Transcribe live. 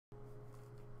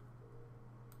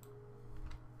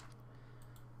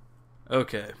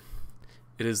Okay,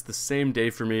 it is the same day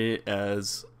for me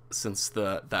as since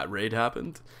the that raid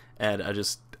happened, and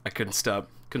I couldn't stop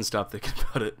thinking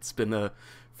about it. It's been a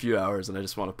few hours, and I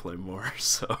just want to play more.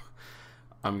 So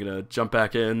I'm gonna jump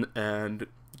back in and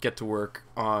get to work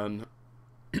on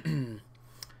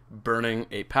burning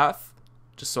a path,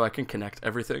 just so I can connect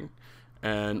everything.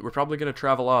 And we're probably gonna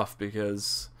travel off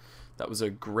because that was a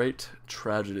great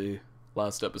tragedy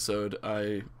last episode.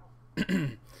 I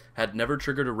had never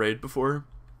triggered a raid before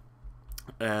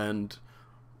and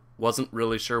wasn't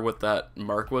really sure what that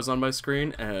mark was on my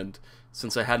screen, and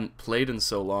since I hadn't played in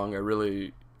so long, I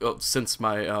really since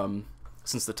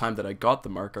the time that I got the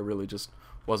mark, I really just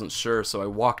wasn't sure. So I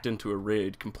walked into a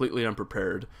raid completely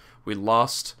unprepared. We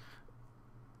lost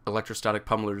Electrostatic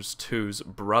Pummelers 2's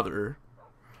brother,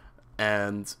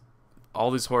 and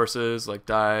all these horses like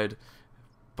died.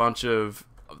 Bunch of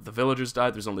the villagers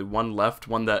died. There's only one left,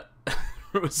 one that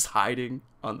was hiding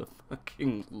on the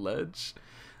fucking ledge.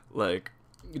 Like,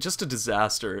 just a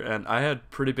disaster. And I had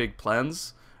pretty big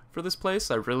plans for this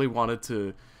place. I really wanted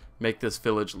to make this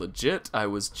village legit. I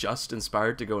was just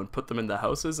inspired to go and put them in the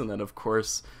houses, and then of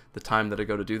course the time that I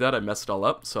go to do that, I messed it all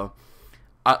up. So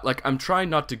I'm trying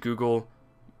not to Google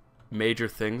major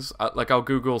things. I'll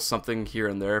Google something here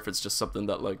and there if it's just something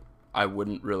that like I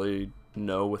wouldn't really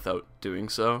know without doing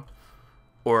so,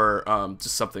 or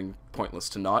just something pointless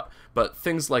to not. But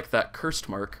things like that cursed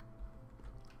mark,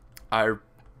 I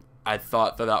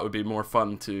thought that that would be more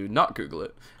fun to not Google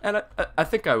it, and I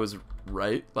think I was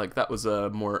right. Like, that was a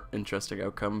more interesting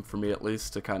outcome for me, at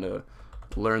least, to kind of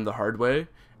learn the hard way.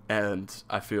 And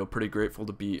I feel pretty grateful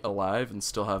to be alive and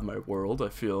still have my world. I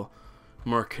feel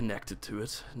more connected to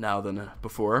it now than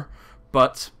before.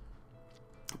 But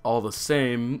all the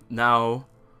same, now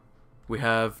we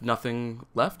have nothing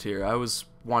left here. I was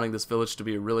wanting this village to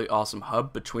be a really awesome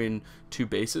hub between two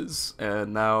bases,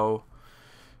 and now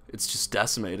it's just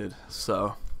decimated.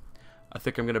 So I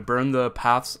think I'm going to burn the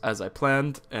paths as I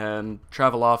planned and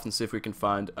travel off and see if we can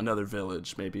find another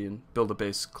village, maybe, and build a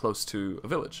base close to a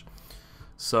village.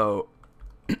 So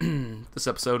this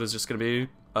episode is just going to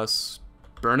be us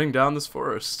burning down this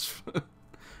forest.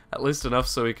 At least enough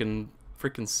so we can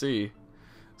freaking see.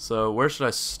 So where should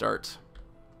I start?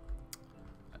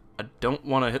 I don't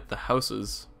want to hit the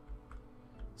houses.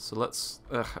 So let's...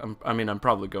 I'm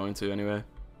probably going to anyway.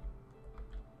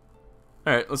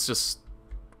 Alright, let's just...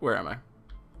 Where am I?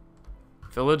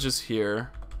 Village is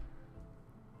here.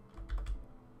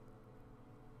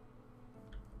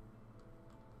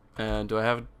 And do I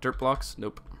have dirt blocks?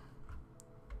 Nope.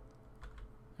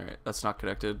 Alright, that's not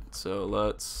connected. So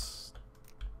let's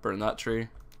burn that tree.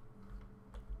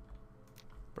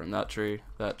 Burn that tree.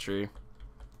 That tree.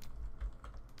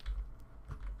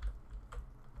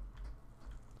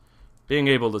 Being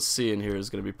able to see in here is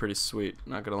going to be pretty sweet,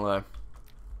 not going to lie.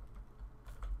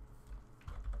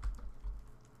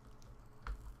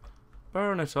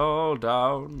 Burn it all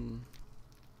down.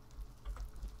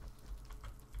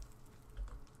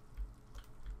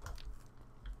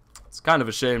 It's kind of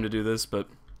a shame to do this, but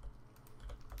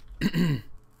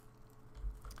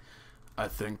I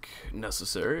think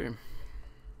necessary.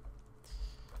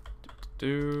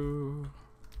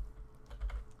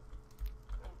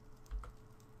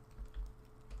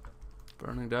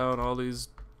 Burning down all these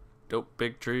dope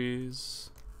big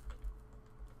trees.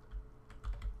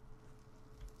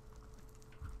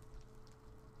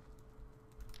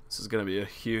 This is gonna be a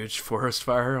huge forest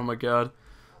fire, oh my god.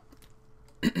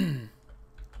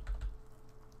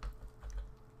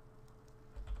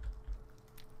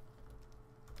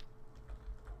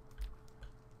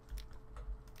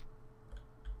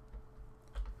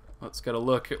 Let's get a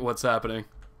look at what's happening.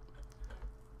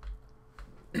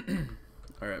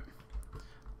 Alright.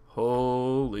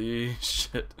 Holy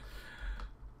shit.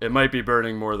 It might be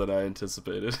burning more than I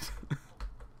anticipated.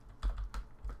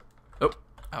 Oh,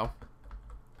 ow.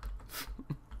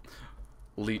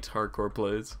 Elite hardcore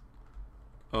plays.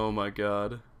 Oh my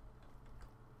god.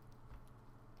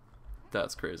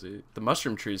 That's crazy. The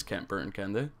mushroom trees can't burn,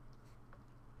 can they?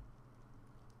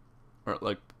 Or,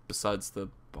 like, besides the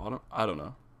bottom? I don't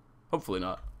know. Hopefully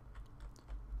not.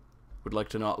 Would like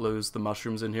to not lose the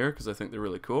mushrooms in here because I think they're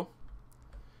really cool.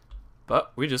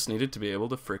 But we just needed to be able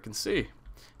to frickin' see.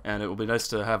 And it will be nice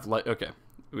to have light. Okay.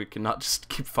 We cannot just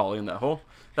keep falling in that hole.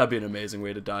 That'd be an amazing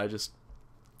way to die. Just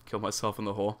kill myself in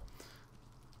the hole.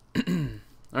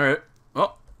 Alright.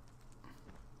 Oh.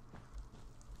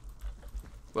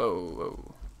 Whoa,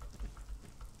 whoa.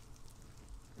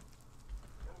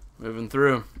 Moving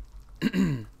through.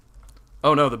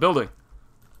 Oh no, the building.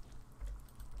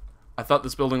 I thought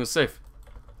this building was safe.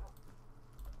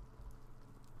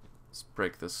 Let's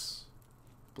break this.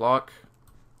 block.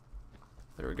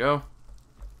 There we go.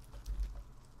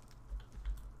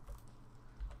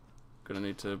 Gonna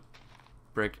need to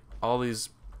break all these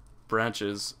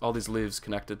branches, all these leaves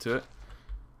connected to it.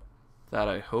 That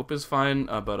I hope is fine,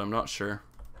 but I'm not sure.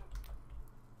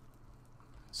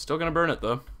 Still gonna burn it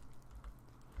though.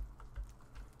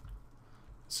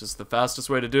 It's just the fastest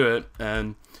way to do it,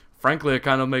 and frankly it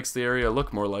kind of makes the area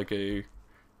look more like a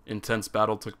intense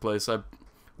battle took place. I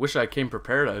wish I came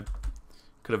prepared. I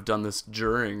could have done this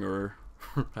during, or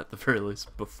at the very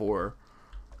least before,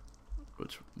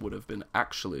 which would have been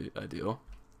actually ideal.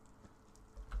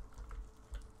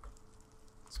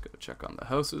 Let's go check on the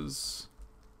houses.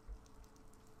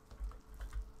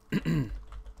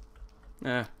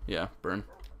 Yeah, burn.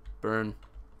 Burn.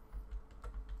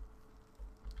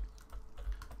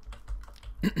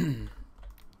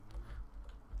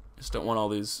 Just don't want all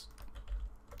these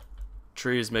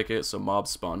trees making it so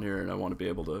mobs spawn here, and I want to be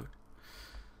able to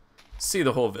see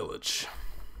the whole village.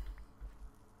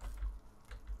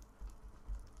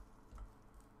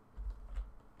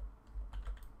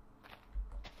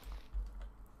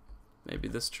 Maybe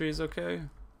this tree is okay.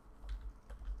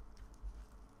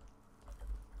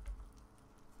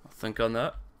 I'll think on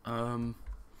that.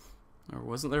 Or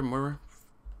wasn't there more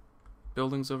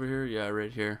buildings over here? Yeah,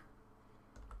 right here.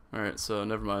 Alright, so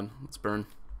never mind. Let's burn.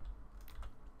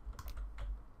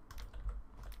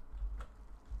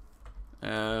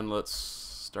 And let's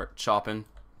start chopping.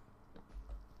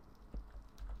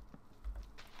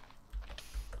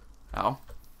 Ow.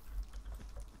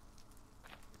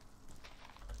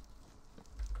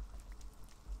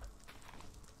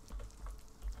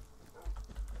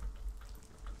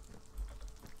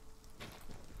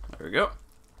 There we go.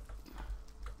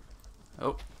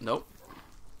 Oh, nope.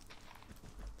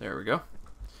 There we go.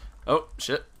 Oh,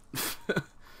 shit.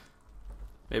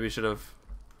 Maybe should have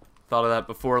thought of that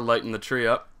before lighting the tree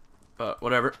up, but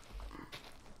whatever.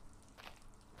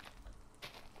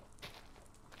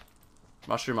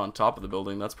 Mushroom on top of the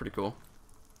building, that's pretty cool.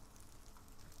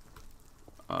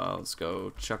 Let's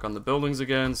go check on the buildings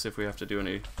again, see if we have to do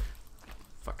any...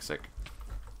 Fuck's sake.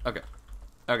 Okay.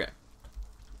 Okay.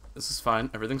 This is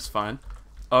fine. Everything's fine.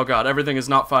 Oh god, everything is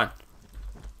not fine.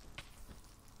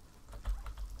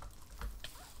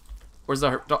 Where's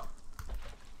the dog?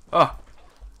 Oh,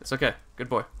 it's okay. Good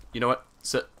boy. You know what?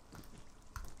 Sit.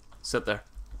 Sit there.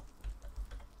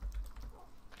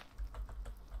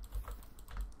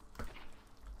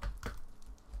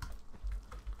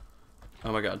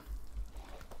 Oh my god.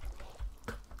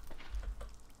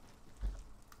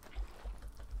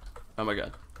 Oh my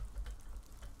god.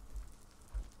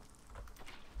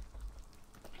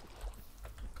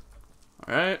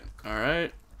 Alright,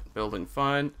 alright. Building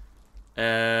fine.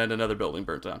 And another building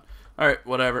burnt down. Alright,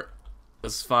 whatever.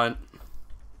 This is fine.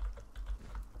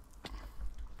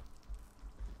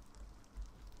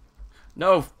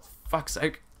 No! Fuck's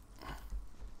sake.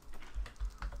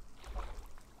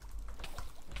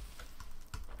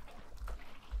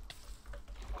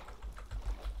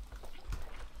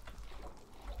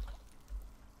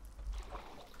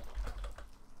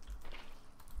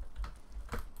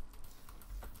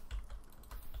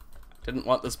 Didn't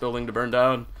want this building to burn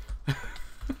down.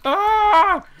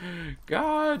 Ah!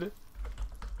 God.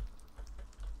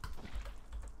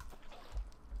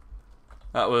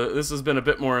 This has been a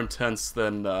bit more intense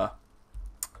than I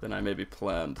maybe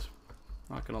planned.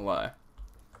 Not gonna lie.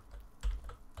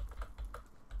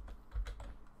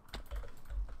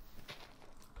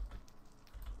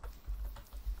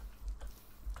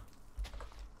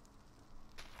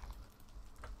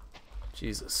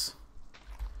 Jesus.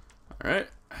 All right.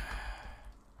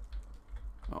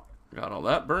 Got all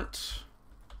that burnt.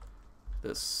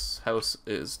 This house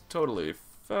is totally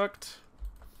fucked.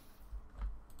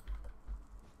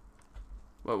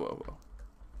 Whoa, whoa, whoa.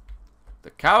 The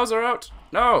cows are out?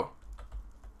 No!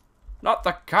 Not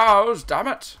the cows, damn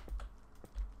it!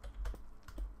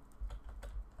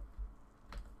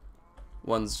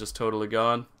 One's just totally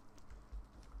gone.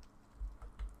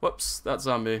 Whoops, that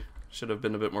zombie. Should have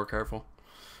been a bit more careful.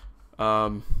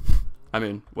 I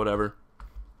mean, whatever.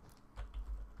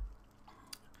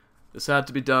 This had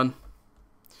to be done.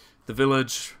 The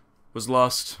village was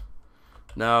lost.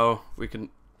 Now we can...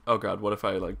 Oh god, what if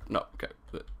I like... No, okay.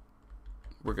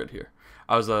 We're good here.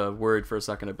 I was worried for a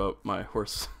second about my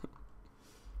horse.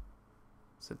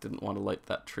 So I didn't want to light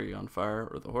that tree on fire,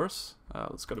 or the horse.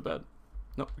 Let's go to bed.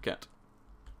 Nope, we can't.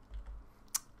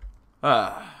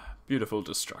 Ah, beautiful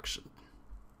destruction.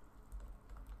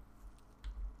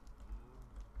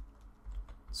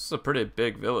 This is a pretty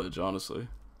big village, honestly.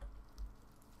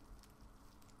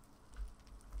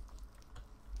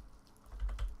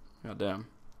 God damn.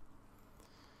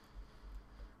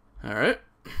 Alright.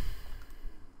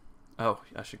 Oh,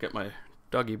 I should get my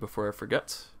doggy before I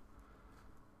forget.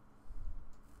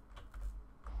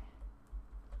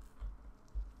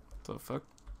 What the fuck?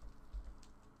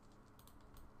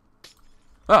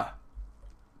 Ah!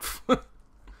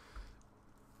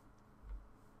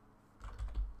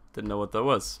 Didn't know what that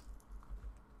was.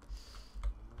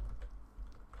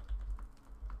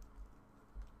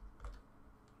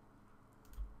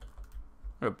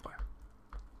 Oh boy.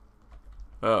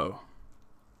 Oh.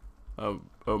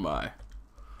 Oh my.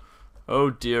 Oh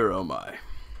dear, oh my.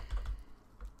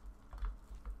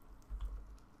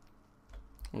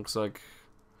 Looks like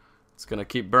it's gonna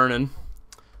keep burning.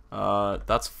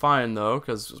 That's fine though,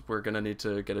 because we're gonna need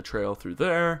to get a trail through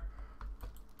there.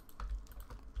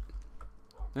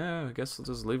 Yeah, I guess we'll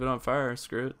just leave it on fire.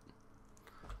 Screw it.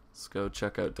 Let's go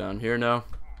check out down here now.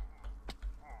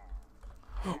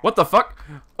 What the fuck?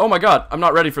 Oh my god, I'm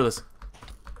not ready for this.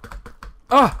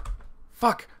 Ah!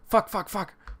 Fuck, fuck, fuck,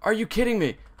 fuck. Are you kidding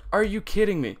me? Are you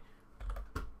kidding me?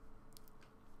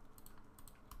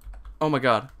 Oh my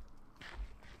god.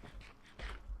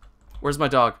 Where's my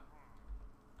dog?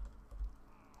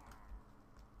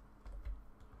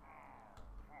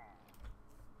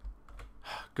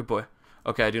 Good boy.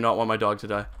 Okay, I do not want my dog to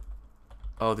die.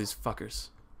 Oh, these fuckers.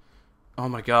 Oh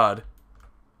my god.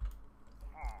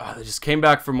 Oh, they just came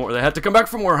back for more. They had to come back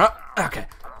for more, huh? Okay.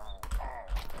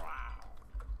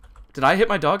 Did I hit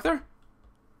my dog there?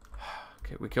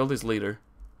 Okay, we killed his leader.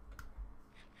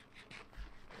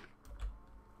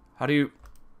 How do you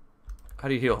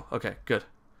heal? Okay, good.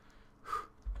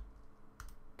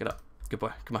 Get up. Good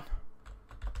boy. Come on.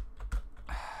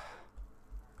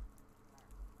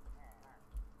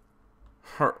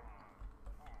 Hurt.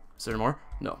 Is there more?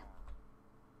 No.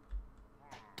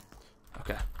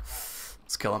 Okay.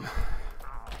 Let's kill him.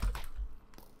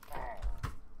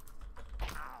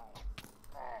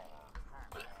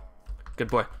 Good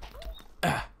boy.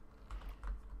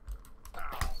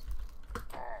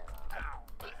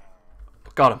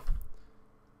 Got him.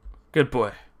 Good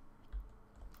boy.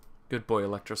 Good boy,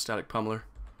 electrostatic pummeler.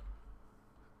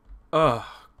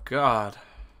 Oh, God.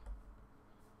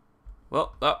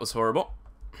 Well, that was horrible.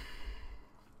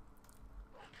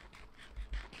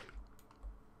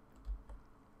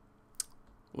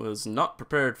 Was not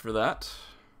prepared for that.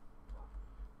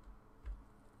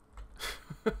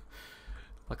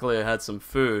 Luckily I had some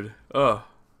food. Oh,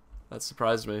 that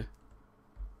surprised me.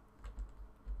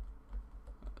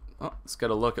 Oh, let's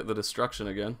get a look at the destruction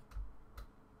again.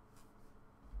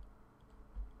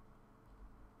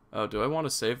 Oh, do I want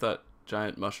to save that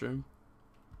giant mushroom?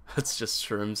 It's just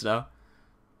shrooms now.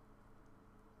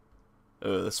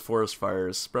 Oh, this forest fire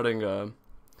is spreading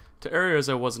to areas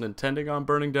I wasn't intending on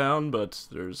burning down, but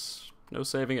there's no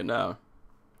saving it now.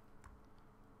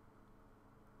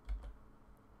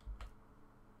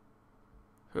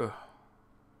 Whew.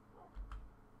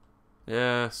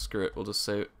 Yeah, screw it. We'll just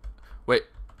save it. Wait,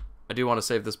 I do want to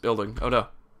save this building. Oh no.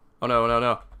 Oh no, no,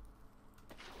 no.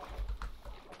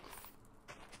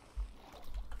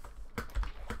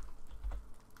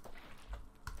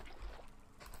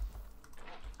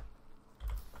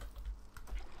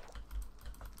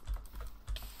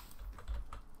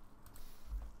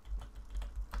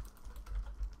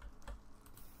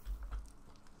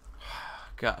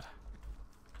 God.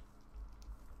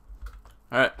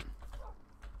 Alright.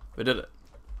 We did it.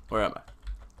 Where am I?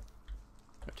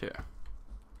 Right here.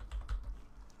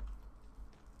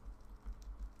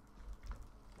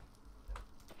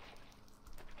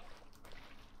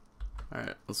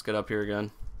 Alright, let's get up here again.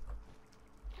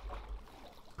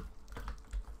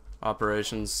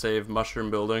 Operations save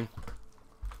mushroom building.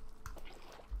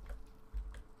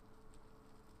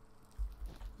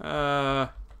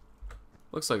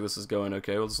 Looks like this is going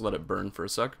okay. We'll just let it burn for a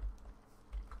sec.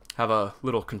 Have a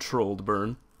little controlled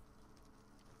burn.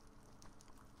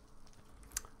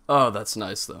 Oh, that's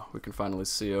nice though. We can finally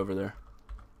see over there.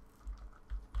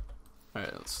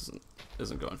 Alright, this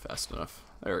isn't going fast enough.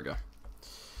 There we go.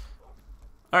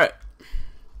 Alright.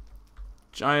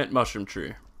 Giant mushroom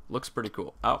tree. Looks pretty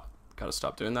cool. Ow. Gotta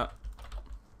stop doing that.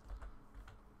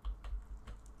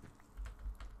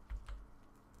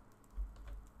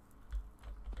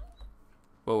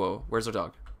 Whoa, whoa. Where's our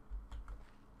dog?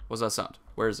 What's that sound?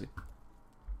 Where is he?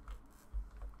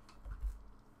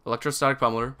 Electrostatic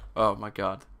pummeler. Oh my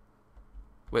god.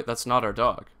 Wait, that's not our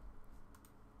dog.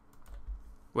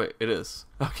 Wait, it is.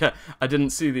 Okay. I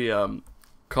didn't see the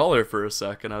collar for a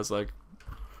sec, and I was like,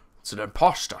 it's an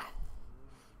imposter.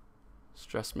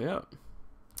 Stressed me out.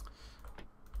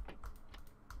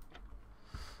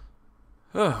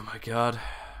 Oh my god.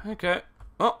 Okay.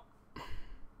 Well, I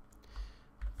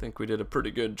think we did a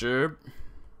pretty good job.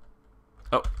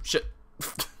 Oh, shit.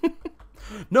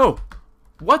 No!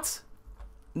 What?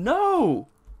 No!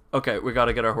 Okay, we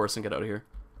gotta get our horse and get out of here.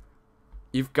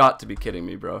 You've got to be kidding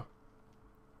me, bro.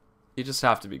 You just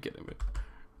have to be kidding me.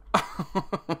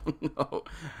 No.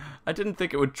 I didn't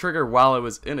think it would trigger while I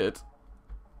was in it.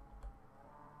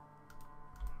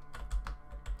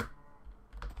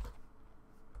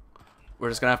 We're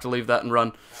just gonna have to leave that and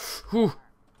run. Whew.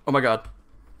 Oh my god.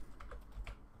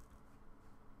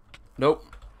 Nope.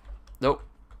 Nope.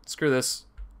 Screw this.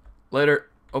 Later.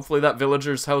 Hopefully that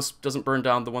villager's house doesn't burn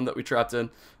down, the one that we trapped in.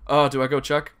 Oh, do I go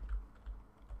check?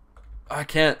 I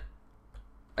can't.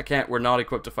 I can't. We're not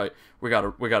equipped to fight. We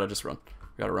gotta just run.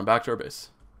 We gotta run back to our base.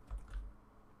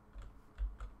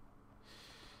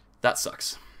 That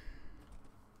sucks.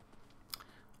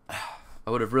 I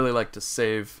would have really liked to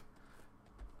save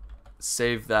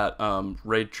that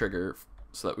raid trigger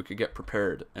so that we could get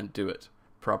prepared and do it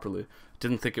properly.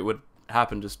 Didn't think it would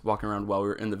happen just walking around while we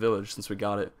were in the village, since we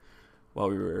got it while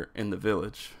we were in the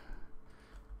village.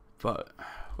 But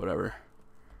whatever.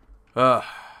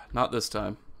 Not this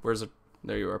time. Where's it?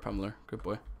 There you are, Pummeler. Good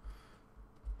boy.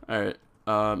 Alright.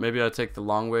 Maybe I take the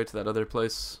long way to that other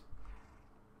place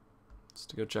just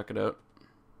to go check it out.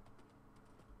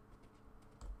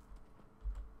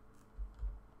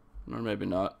 Or maybe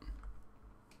not.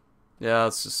 Yeah,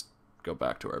 let's just go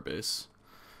back to our base.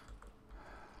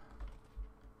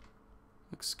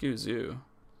 Excuse you.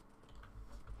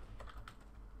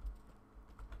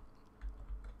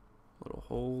 Little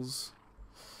holes.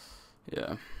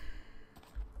 Yeah.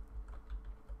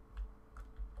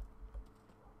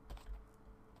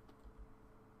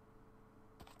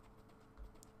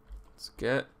 Let's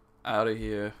get out of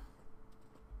here.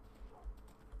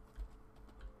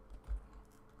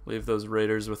 Leave those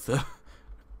raiders with the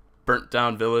burnt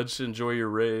down village. Enjoy your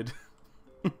raid.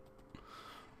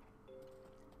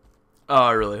 Oh,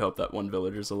 I really hope that one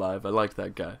villager's alive. I like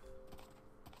that guy.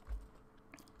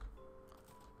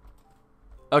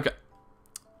 Okay.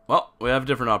 Well, we have a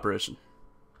different operation.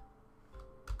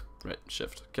 Right,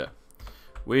 shift. Okay.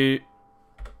 We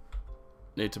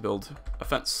need to build a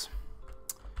fence.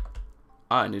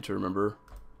 I need to remember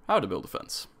how to build a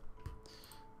fence.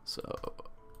 So,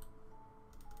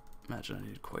 imagine I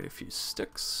need quite a few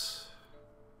sticks.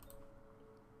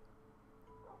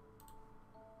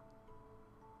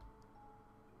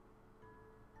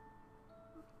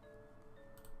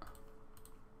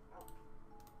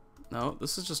 No,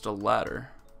 this is just a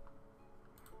ladder.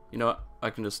 You know what? I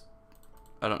can just...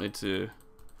 I don't need to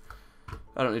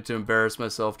embarrass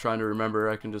myself trying to remember.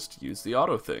 I can just use the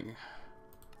auto thing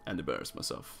and embarrass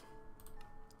myself.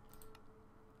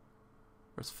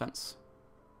 Where's the fence?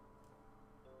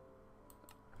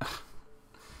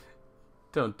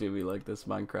 Don't do me like this,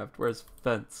 Minecraft. Where's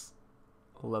fence?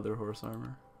 Leather horse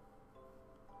armor.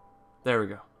 There we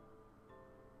go.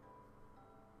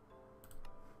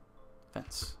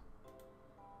 Fence.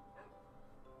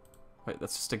 Wait,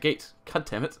 that's just a gate. God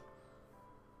damn it.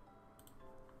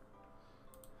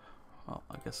 Well,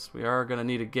 I guess we are gonna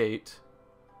need a gate.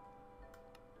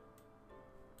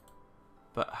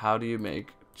 But how do you make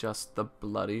just the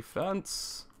bloody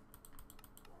fence?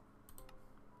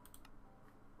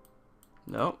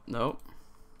 No, no.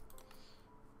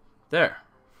 There.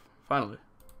 Finally.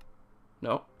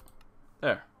 No.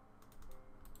 There.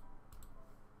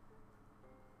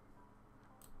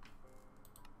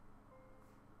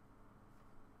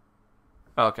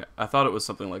 Oh, okay, I thought it was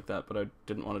something like that, but I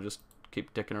didn't want to just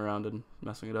keep dicking around and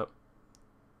messing it up.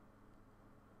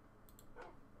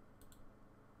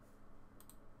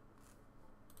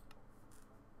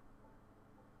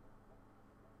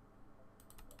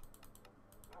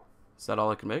 Is that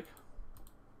all I can make?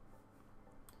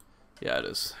 Yeah, it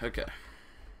is. Okay.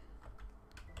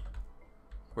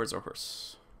 Where's our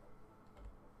horse?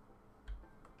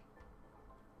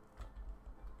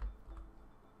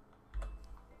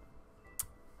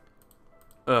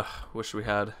 Ugh, wish we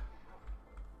had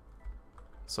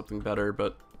something better,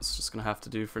 but it's just gonna have to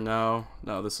do for now.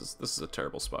 No, this is a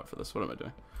terrible spot for this. What am I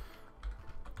doing?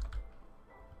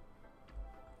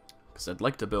 Because I'd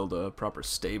like to build a proper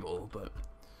stable, but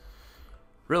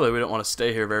really we don't want to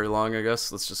stay here very long, I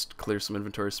guess. Let's just clear some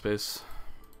inventory space.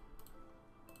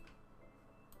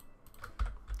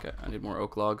 Okay, I need more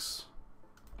oak logs.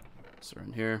 So they're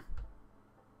in here.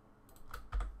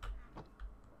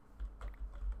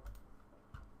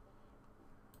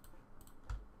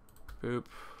 Boop.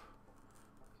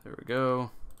 There we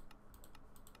go.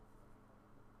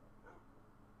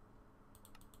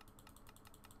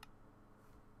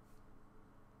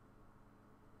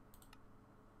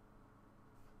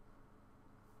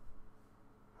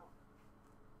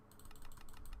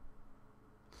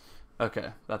 Okay,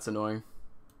 that's annoying.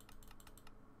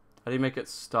 How do you make it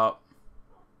stop?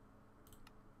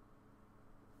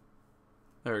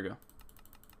 There we go.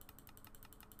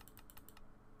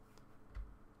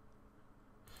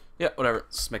 Yeah, whatever.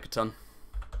 Let's make a ton.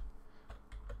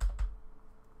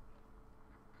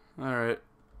 Alright.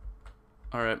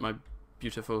 Alright, my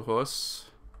beautiful horse.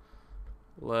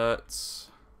 Let's...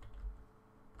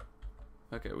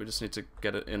 Okay, we just need to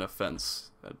get it in a fence.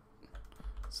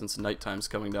 Since nighttime's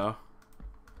coming now.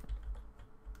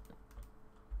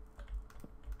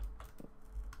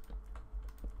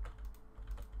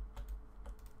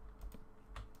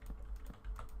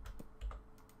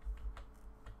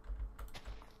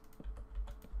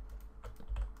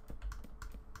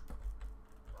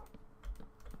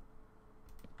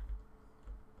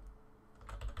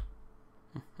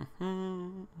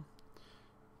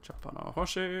 Jump on our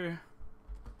horsey.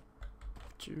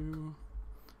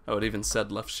 Oh, it even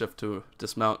said left shift to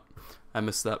dismount. I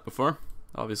missed that before,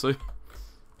 obviously.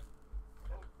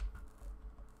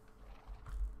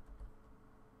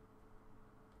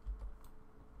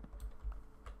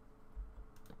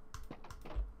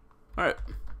 Alright.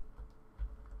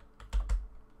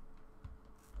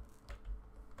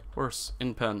 Horse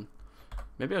in pen.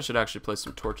 Maybe I should actually place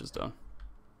some torches down.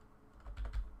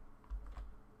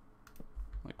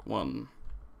 Like 1,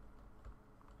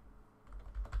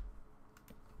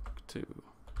 2.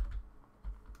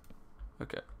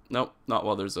 Okay. Nope, not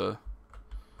while there's a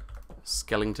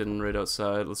skeleton right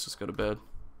outside. Let's just go to bed.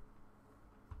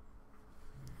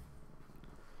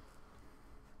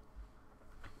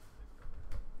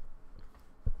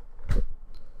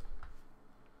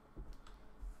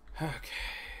 Okay.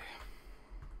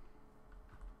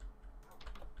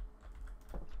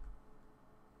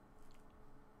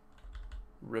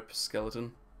 Rip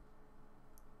skeleton.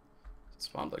 It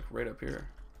spawned like right up here.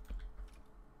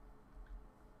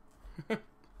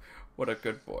 What a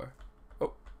good boy.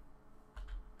 Oh.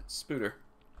 Spooter.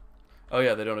 Oh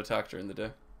yeah, they don't attack during the day.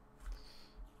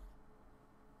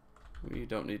 We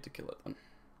don't need to kill it then.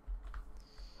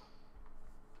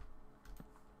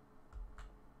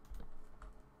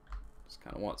 Just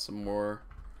kind of want some more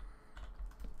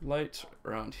light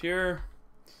around here.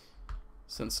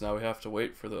 Since now we have to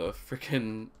wait for the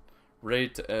freaking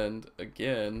raid to end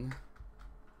again.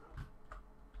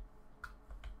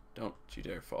 Don't you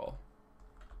dare fall.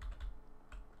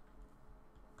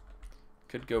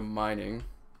 Could go mining.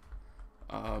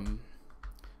 But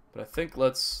I think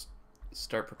let's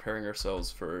start preparing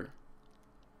ourselves for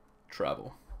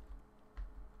travel.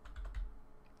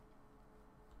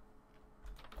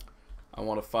 I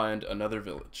want to find another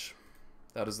village.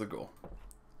 That is the goal.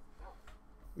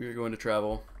 We are going to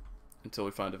travel until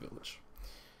we find a village.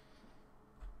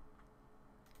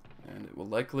 And it will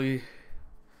likely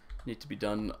need to be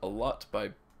done a lot by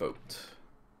boat.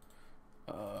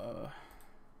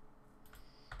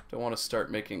 Don't want to start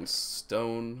making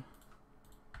stone.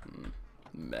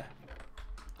 Meh.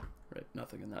 Right,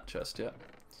 nothing in that chest yet.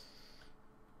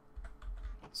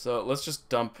 So let's just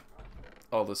dump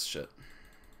all this shit.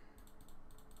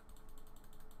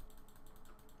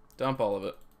 Dump all of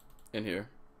it in here.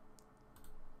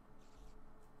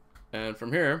 And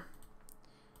from here,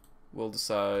 we'll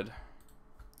decide...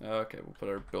 Okay, we'll put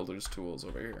our builder's tools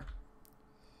over here.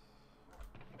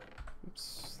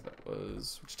 Oops, that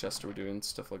was... Which chest are we doing?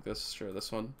 Stuff like this? Sure,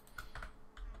 this one.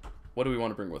 What do we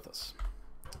want to bring with us?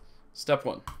 Step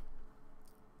 1.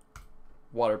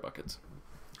 Water bucket.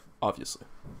 Obviously.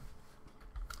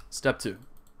 Step 2.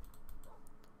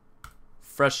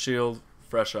 Fresh shield,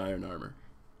 fresh iron armor.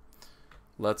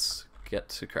 Let's get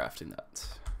to crafting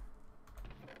that.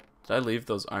 Did I leave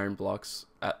those iron blocks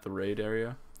at the raid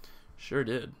area? Sure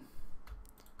did.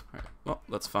 Alright, well,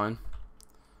 that's fine.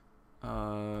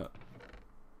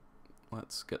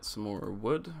 Let's get some more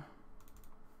wood.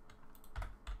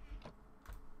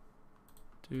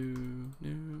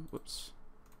 Whoops.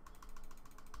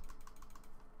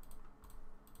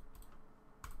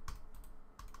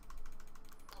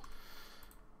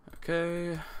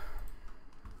 Okay.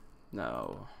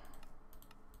 Now,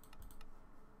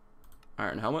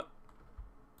 iron helmet.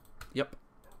 Yep.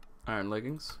 Iron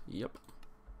leggings. Yep.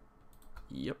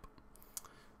 Yep.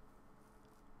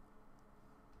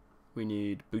 We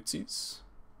need bootsies.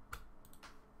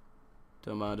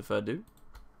 Don't mind if I do.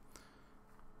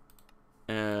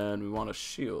 And we want a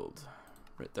shield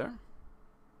right there.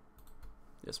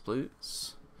 Yes,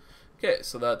 please. Okay,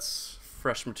 so that's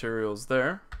fresh materials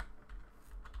there.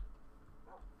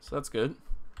 So that's good.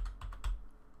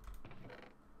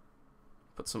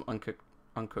 Put some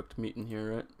uncooked meat in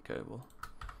here, right? Okay, we'll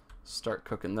start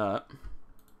cooking that.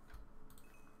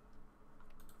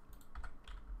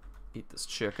 Eat this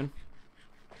chicken.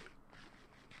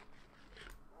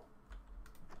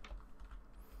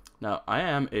 Now, I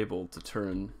am able to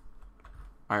turn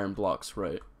iron blocks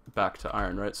back to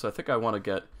iron, right? So I think I want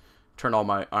to turn all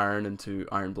my iron into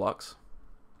iron blocks.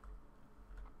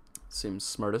 Seems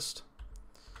smartest.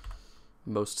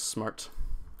 Most smart.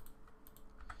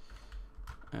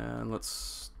 And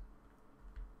let's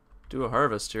do a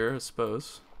harvest here, I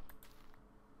suppose.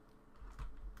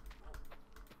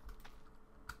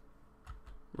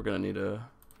 We're gonna need a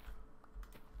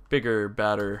bigger,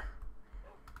 badder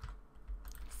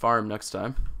farm next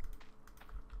time.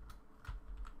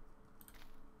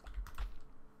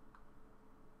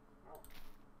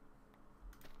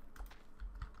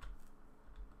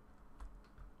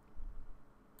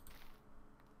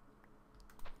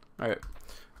 Alright,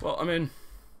 well, I mean,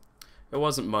 it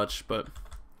wasn't much, but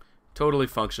totally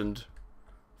functioned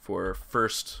for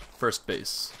first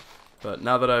base. But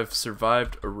now that I've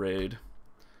survived a raid,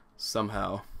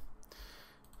 somehow,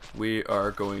 we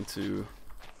are going to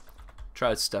try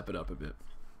to step it up a bit.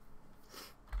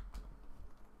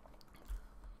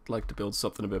 I'd like to build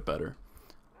something a bit better.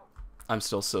 I'm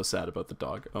still so sad about the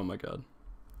dog. Oh my god.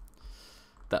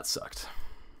 That sucked.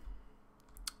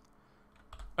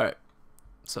 Alright.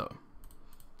 So,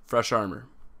 fresh armor.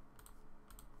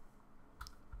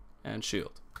 And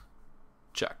shield.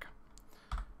 Check.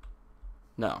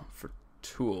 Now, for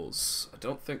tools. I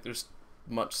don't think there's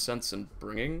much sense in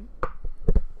bringing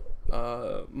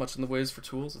much in the ways for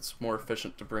tools. It's more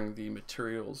efficient to bring the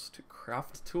materials to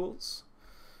craft tools.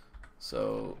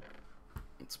 So,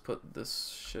 let's put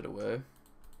this shit away.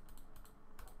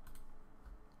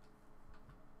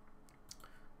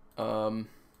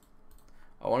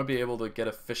 I want to be able to get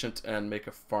efficient and make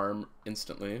a farm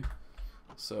instantly.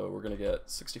 So we're going to get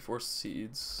 64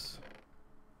 seeds.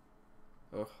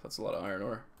 Oh, that's a lot of iron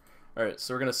ore. Alright,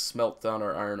 so we're going to smelt down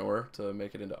our iron ore to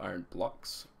make it into iron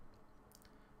blocks.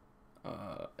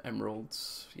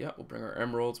 Emeralds. Yeah, we'll bring our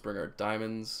emeralds, bring our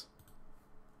diamonds.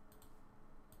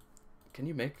 Can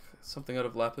you make something out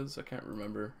of lapis? I can't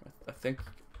remember. I think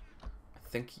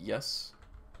yes.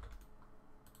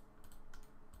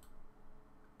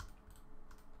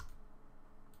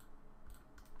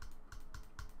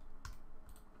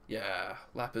 Yeah,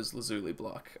 lapis lazuli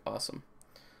block. Awesome.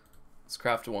 Let's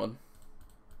craft one.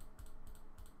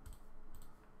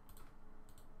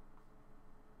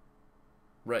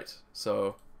 Right,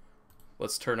 so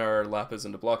let's turn our lapis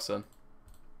into blocks then.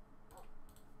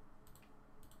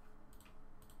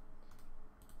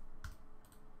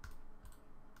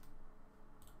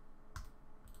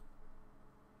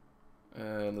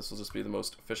 And this will just be the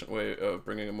most efficient way of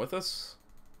bringing them with us.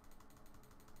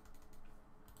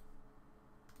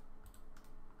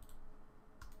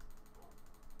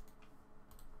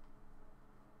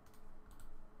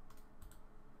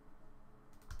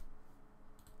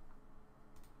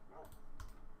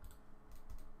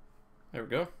 There we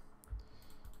go.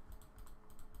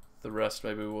 The rest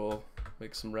maybe we'll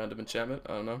make some random enchantment,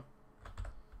 I don't know.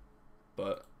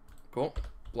 But cool.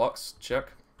 Blocks,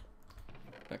 check.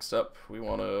 Next up, we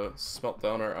want to smelt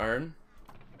down our iron.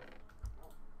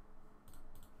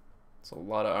 It's a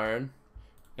lot of iron.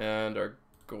 And our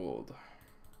gold.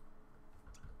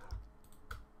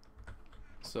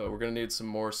 So we're going to need some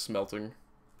more smelting.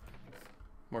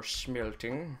 More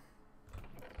smelting.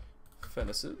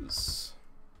 Furnaces.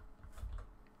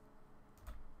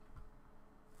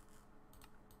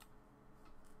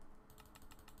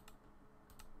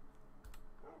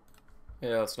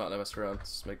 Yeah, let's not mess around.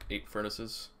 Let's make 8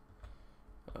 furnaces.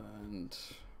 And...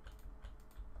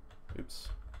 oops.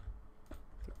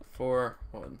 4.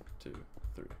 1, 2,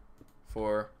 3,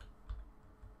 4.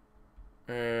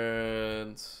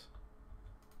 And...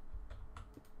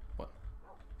 1.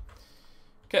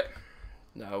 Okay.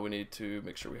 Now we need to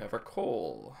make sure we have our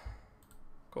coal.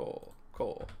 Coal.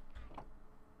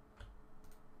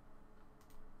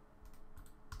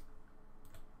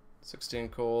 16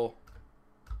 coal.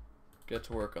 Get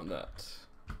to work on that.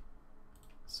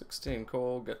 16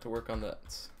 coal, get to work on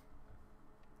that.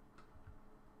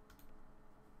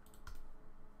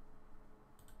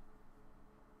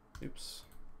 Oops.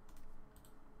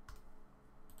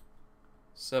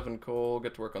 7 coal,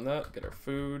 get to work on that, get our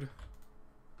food.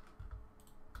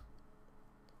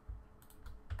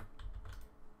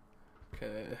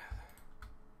 Okay.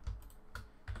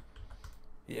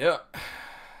 Yeah.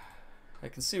 I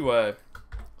can see why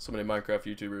so many Minecraft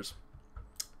YouTubers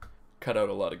cut out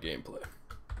a lot of gameplay.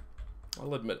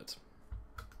 I'll admit it.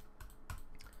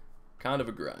 Kind of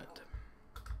a grind.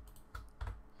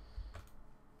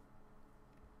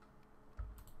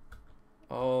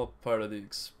 All part of the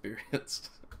experience.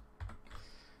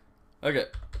 Okay.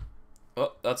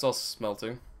 Oh, that's all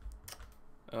smelting.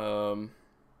 I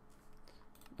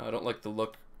don't like the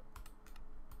look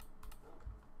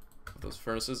of those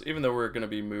furnaces, even though we're going to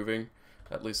be moving,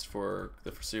 at least for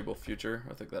the foreseeable future.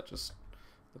 I think that just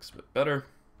looks a bit better.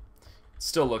 It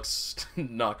still looks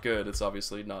not good. It's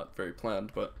obviously not very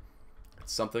planned, but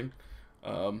it's something.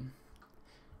 If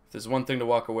there's one thing to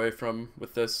walk away from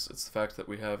with this, it's the fact that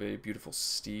we have a beautiful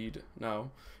steed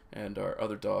now, and our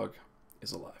other dog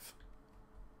is alive.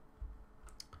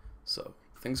 So,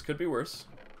 things could be worse.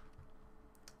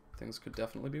 Things could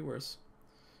definitely be worse.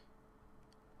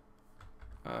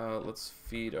 Let's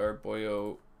feed our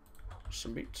boyo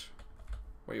some meat.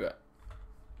 Where you at?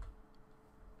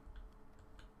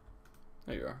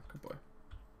 There you are. Good boy.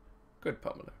 Good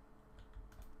Pummeler.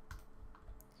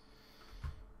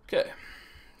 Okay.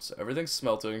 So everything's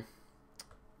smelting.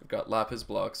 We've got lapis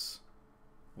blocks.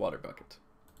 Water bucket.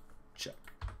 Check.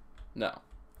 Now,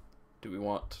 do we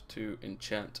want to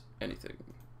enchant anything?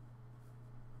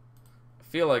 I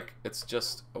feel like it's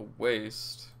just a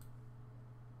waste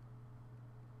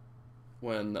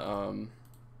when I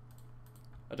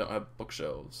don't have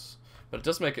bookshelves. But it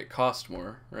does make it cost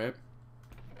more, right?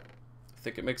 I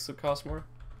think it makes it cost more.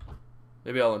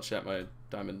 Maybe I'll enchant my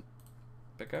diamond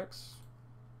pickaxe.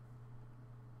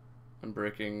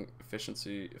 Unbreaking,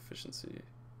 efficiency.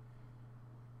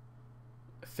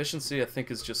 Efficiency, I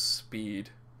think, is just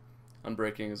speed.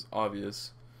 Unbreaking is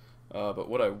obvious. But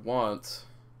what I want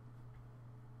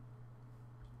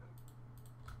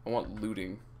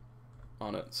looting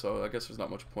on it, so I guess there's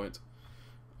not much point.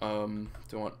 Don't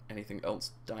want anything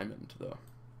else diamond, though.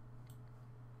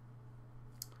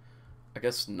 I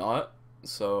guess not,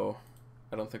 so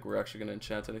I don't think we're actually going to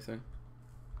enchant anything.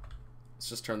 Let's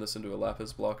just turn this into a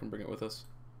lapis block and bring it with us.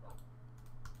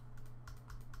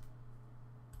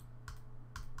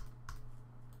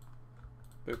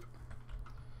 Boop.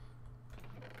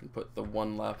 Can put the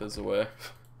one lapis away.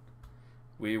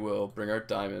 We will bring our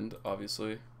diamond,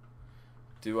 obviously.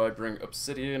 Do I bring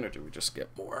obsidian, or do we just get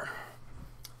more?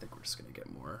 I think we're just going to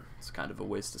get more. It's kind of a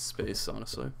waste of space,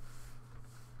 honestly.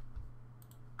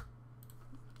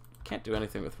 Can't do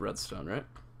anything with redstone, right?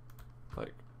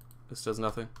 Like, this does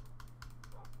nothing.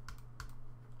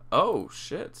 Oh,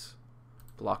 shit.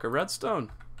 Block of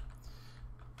redstone.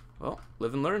 Well,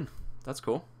 live and learn. That's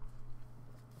cool.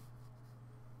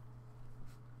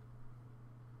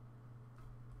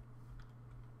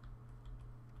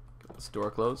 Get this door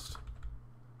closed.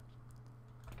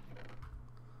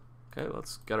 Okay,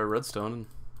 let's get our redstone and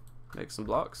make some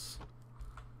blocks.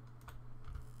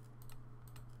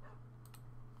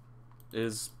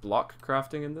 Is block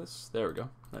crafting in this? There we go.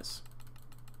 Nice.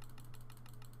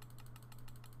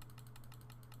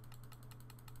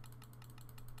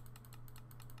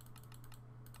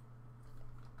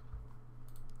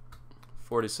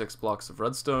 "46 blocks of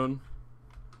redstone."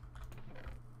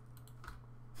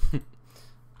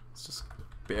 It's just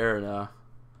bare now.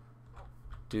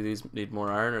 Do these need more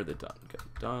iron, or are they done? Okay,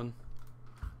 done.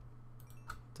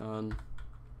 Done.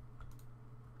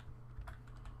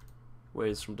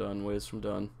 Ways from done, ways from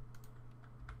done.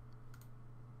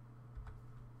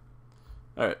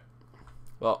 Alright.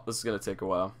 Well, this is gonna take a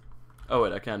while. Oh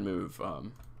wait, I can move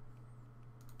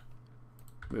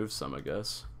some, I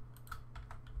guess.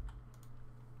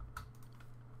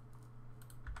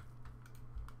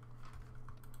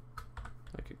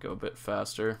 I could go a bit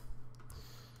faster.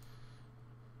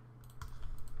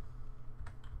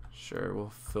 Sure, we'll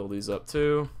fill these up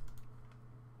too.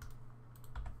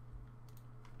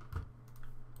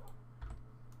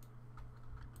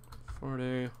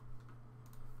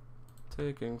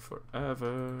 Taking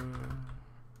forever.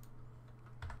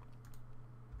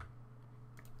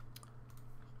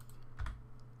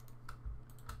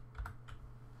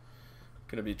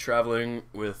 Gonna be traveling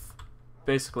with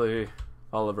basically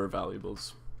all of our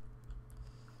valuables.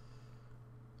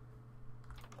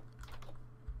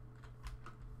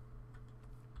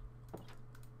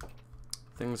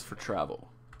 Things for travel.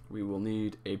 We will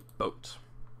need a boat.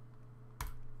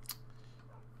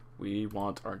 We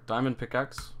want our diamond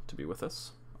pickaxe to be with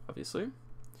us, obviously.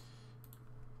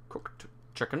 Cooked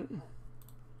chicken.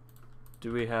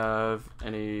 Do we have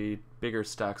any bigger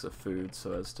stacks of food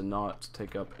so as to not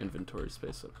take up inventory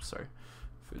space? Oh, sorry.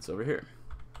 Food's over here.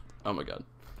 Oh my god.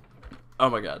 Oh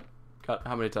my god. God,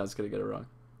 how many times can I get it wrong?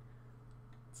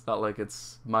 It's not like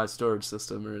it's my storage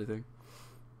system or anything.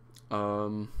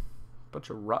 Bunch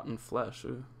of rotten flesh.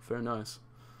 Ooh, very nice.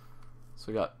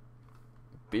 So we got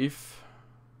beef.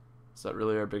 Is that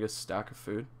really our biggest stack of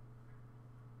food?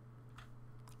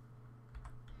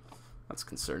 That's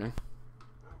concerning.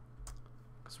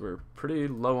 Because we're pretty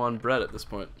low on bread at this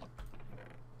point.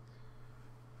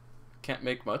 can't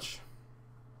make much.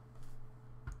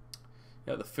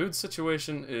 Yeah, the food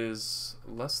situation is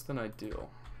less than ideal.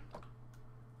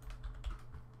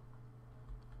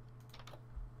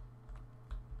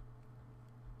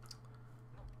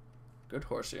 Good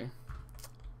horsey.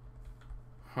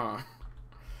 Huh.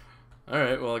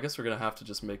 Alright, well I guess we're gonna have to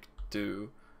just make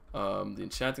do. The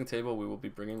enchanting table we will be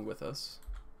bringing with us.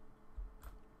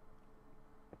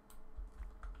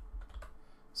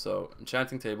 So,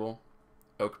 enchanting table,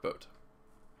 oak boat.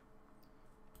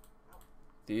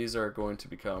 These are going to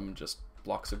become just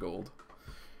blocks of gold.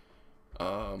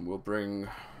 We'll bring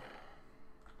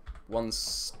 1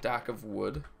 stack of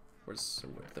wood. Where's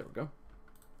some wood? There we go.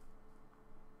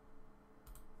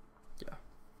 Yeah.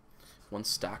 1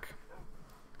 stack.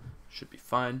 Should be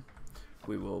fine.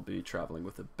 We will be traveling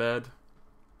with a bed.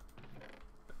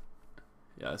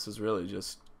 Yeah, this is really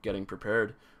just getting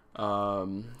prepared.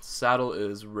 Saddle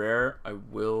is rare. I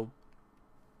will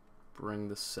bring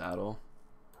the saddle.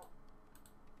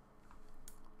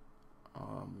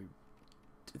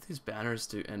 Do these banners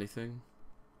do anything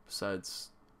besides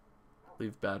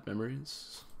leave bad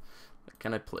memories?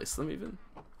 Can I place them even?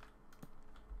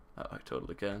 Oh, I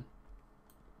totally can.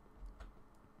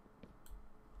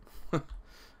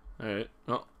 Alright,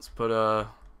 well, let's put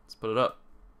it up.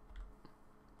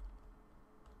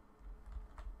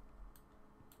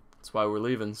 That's why we're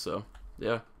leaving, so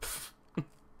yeah.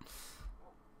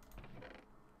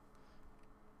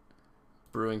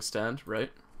 Brewing stand,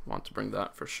 right? Want to bring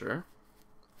that for sure.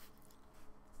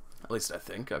 At least I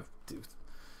think. I do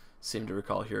seem to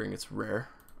recall hearing it's rare.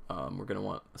 We're gonna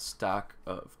want a stack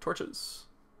of torches,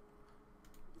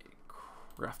 a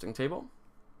crafting table,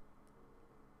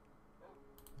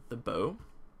 the bow,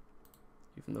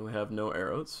 even though we have no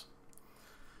arrows.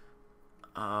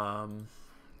 Yeah,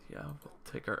 we'll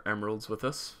take our emeralds with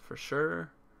us for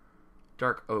sure.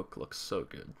 Dark oak looks so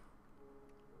good.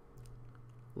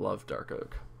 Love dark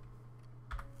oak.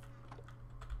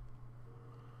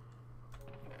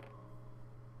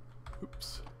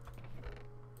 Oops.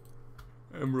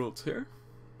 Emeralds here.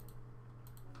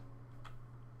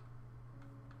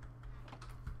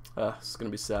 This is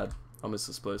gonna be sad. I'll miss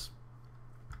this place.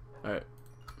 Alright.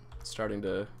 Starting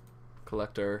to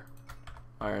collect our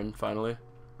iron finally.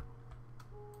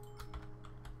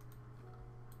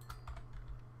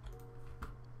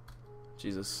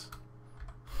 Jesus.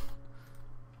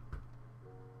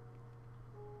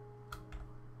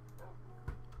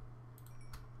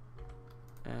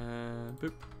 And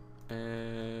boop.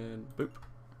 And boop.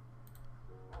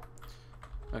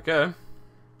 Okay.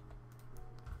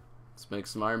 Let's make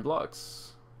some iron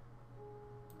blocks.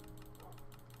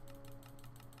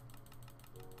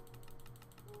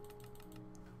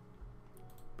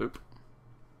 Boop.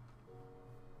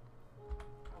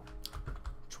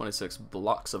 26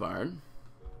 blocks of iron.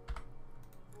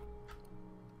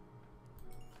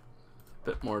 A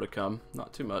bit more to come.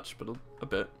 Not too much, but a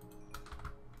bit.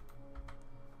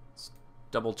 Let's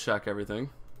double check everything.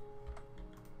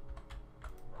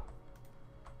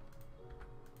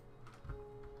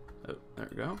 Oh, there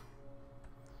we go.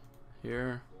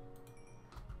 Here.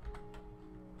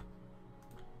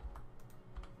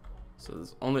 So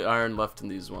there's only iron left in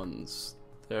these ones.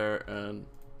 There and...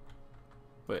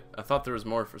 Wait, I thought there was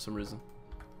more for some reason.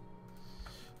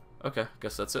 Okay,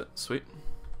 guess that's it. Sweet.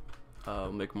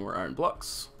 We'll make more iron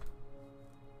blocks.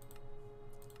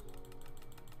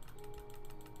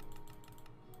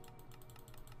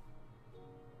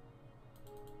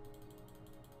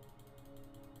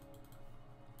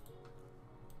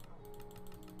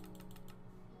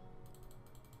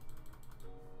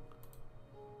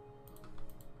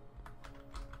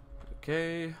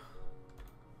 Okay.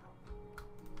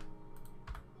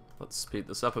 Let's speed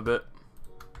this up a bit.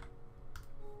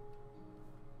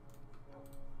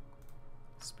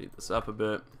 Speed this up a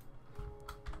bit.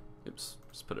 Oops,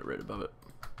 just put it right above it.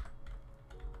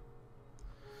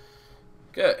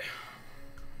 Okay.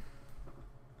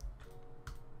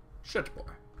 Shit boy.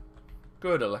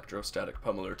 Good electrostatic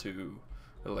pummeler to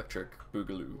electric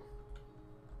boogaloo.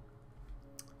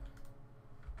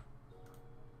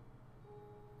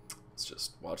 Let's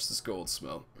just watch this gold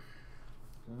smelt.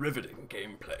 Riveting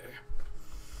gameplay.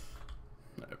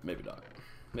 No, maybe not.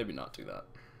 Maybe not do that.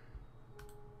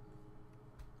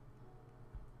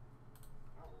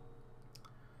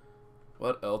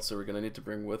 What else are we gonna need to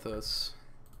bring with us?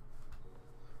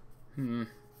 It's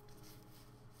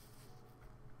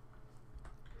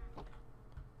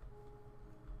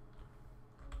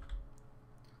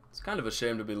kind of a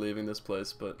shame to be leaving this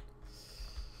place, but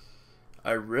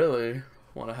I really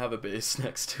want to have a base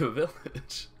next to a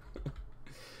village.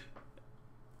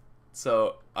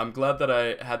 So I'm glad that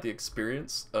I had the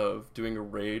experience of doing a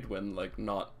raid when like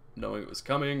not knowing it was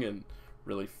coming and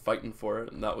really fighting for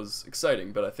it, and that was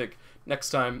exciting. But I think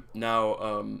next time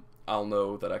now I'll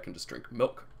know that I can just drink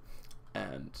milk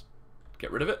and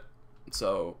get rid of it.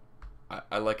 So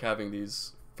I like having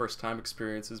these first time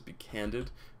experiences be candid,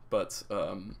 but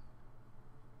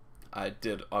I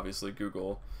did obviously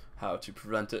Google how to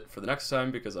prevent it for the next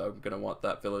time because I'm gonna want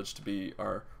that village to be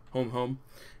our home.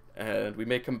 And we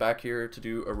may come back here to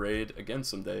do a raid again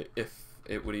someday if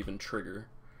it would even trigger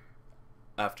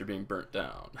after being burnt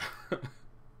down.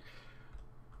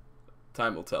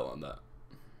 Time will tell on that.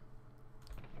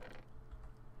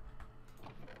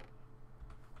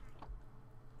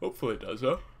 Hopefully it does,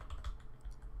 huh?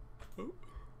 Oh.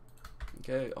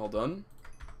 Okay, all done.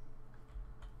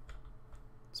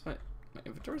 Is my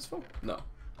inventory's full? No.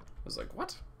 I was like,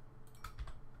 what?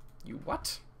 You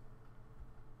what?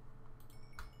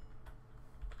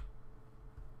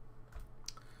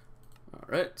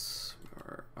 Alright,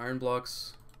 our iron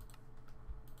blocks.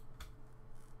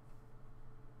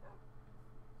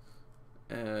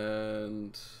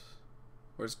 And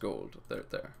where's gold?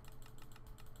 There.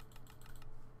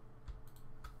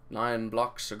 9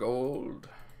 blocks of gold.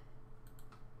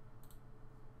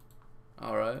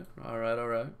 Alright.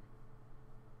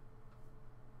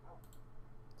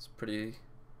 It's pretty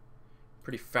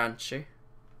fancy.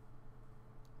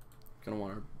 Gonna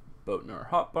want our boat in our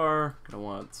hotbar. Gonna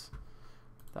want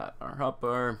that in our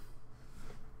hotbar.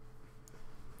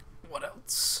 What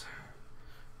else?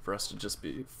 For us to just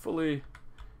be fully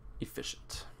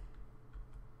efficient.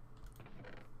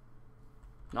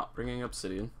 Not bringing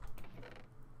obsidian.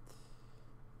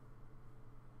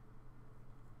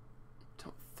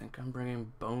 Don't think I'm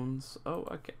bringing bones. Oh,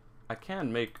 I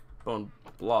can make bone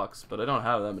blocks, but I don't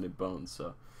have that many bones,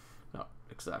 so not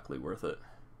exactly worth it.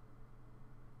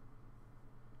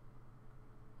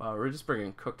 Wow, we're just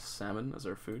bringing cooked salmon as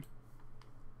our food.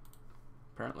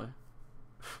 Apparently.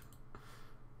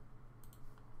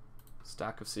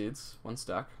 Stack of seeds. 1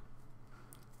 stack.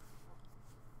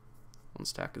 1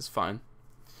 stack is fine.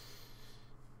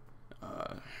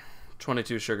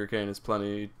 22 sugarcane is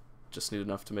plenty. Just need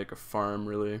enough to make a farm,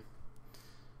 really.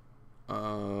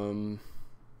 That's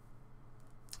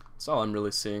all I'm really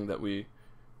seeing that we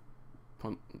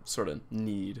sort of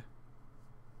need.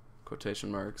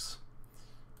 Quotation marks.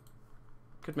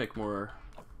 Could make more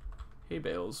hay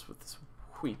bales with this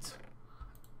wheat.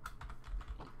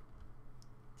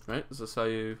 Right? Is this how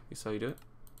you do it?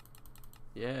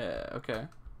 Yeah, okay.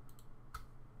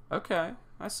 Okay,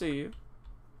 I see you.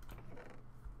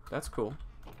 That's cool.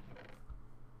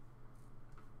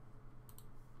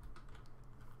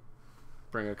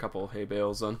 Bring a couple hay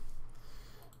bales in.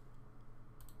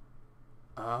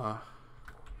 Why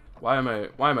am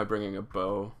I bringing a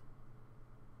bow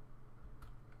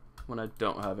when I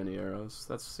don't have any arrows?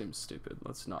 That seems stupid.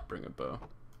 Let's not bring a bow.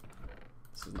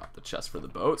 This is not the chest for the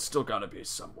bow. It's still gotta be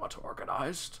somewhat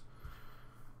organized.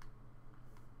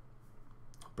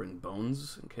 I'll bring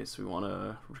bones in case we want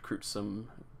to recruit some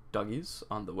duggies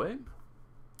on the way.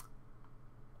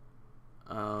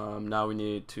 Now we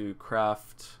need to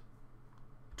craft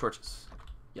torches.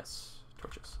 Yes,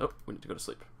 torches. Oh, we need to go to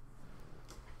sleep.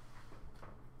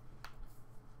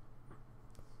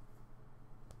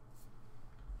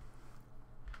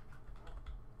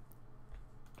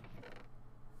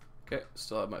 Okay,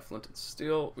 still have my flint and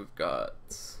steel. We've got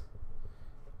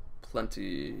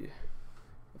plenty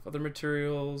of other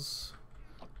materials.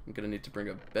 I'm gonna need to bring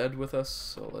a bed with us,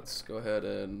 so let's go ahead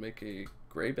and make a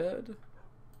gray bed.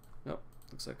 Nope,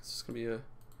 looks like it's just gonna be a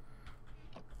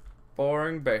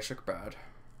boring basic bed.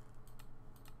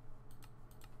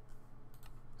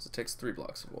 So it takes 3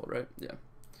 blocks of wool, right? Yeah.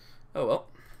 Oh well.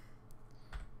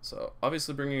 So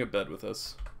obviously bringing a bed with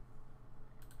us.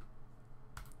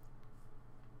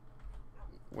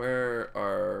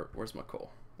 Where's my coal?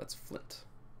 That's flint.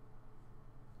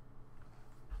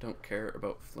 Don't care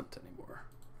about flint anymore.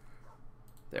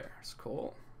 There's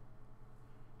coal.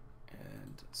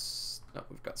 And no,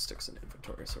 we've got sticks in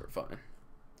inventory, so we're fine.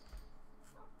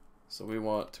 So we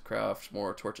want to craft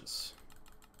more torches.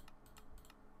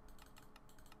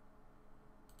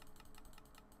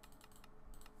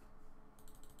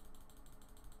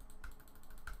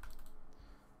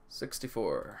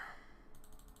 $64.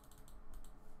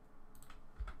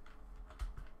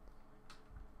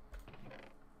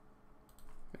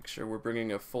 Make sure we're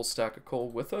bringing a full stack of coal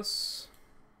with us.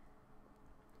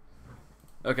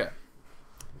 Okay.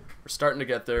 We're starting to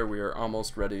get there. We are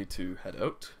almost ready to head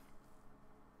out.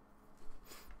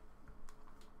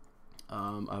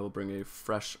 I will bring a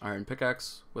fresh iron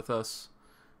pickaxe with us.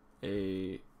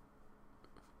 Let's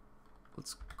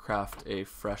craft a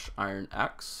fresh iron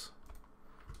axe.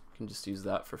 Can just use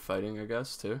that for fighting, I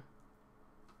guess, too.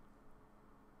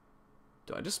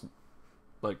 Do I just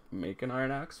like make an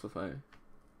iron axe with my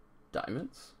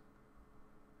diamonds?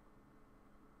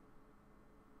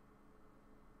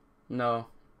 No,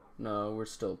 we're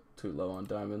still too low on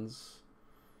diamonds,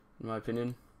 in my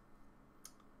opinion.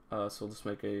 So we'll just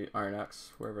make a iron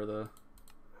axe wherever the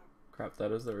crap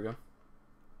that is. There we go.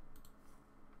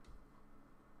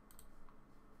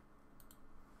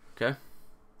 Okay.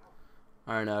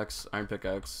 Iron axe, iron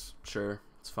pickaxe, sure,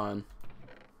 it's fine.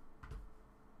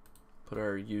 Put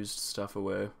our used stuff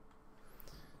away.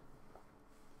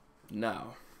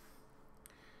 Now,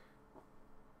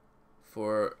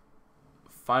 for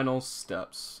final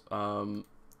steps.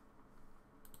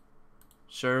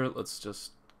 Sure, let's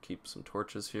just keep some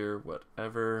torches here,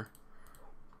 whatever.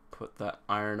 Put that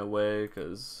iron away,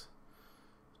 because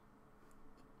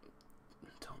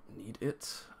don't need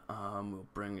it. We'll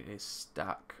bring a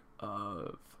stack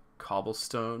of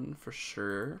cobblestone for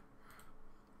sure.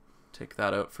 Take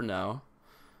that out for now.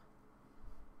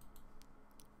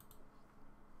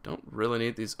 Don't really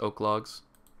need these oak logs.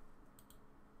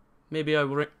 Maybe I'll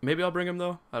bring them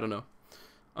though. I don't know.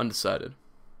 Undecided.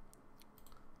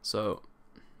 So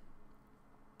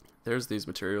there's these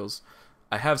materials.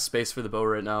 I have space for the bow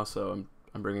right now, so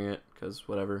I'm bringing it because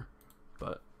whatever.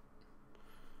 But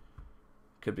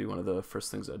could be one of the first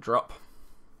things I drop.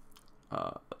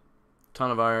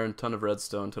 Ton of iron, ton of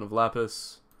redstone, ton of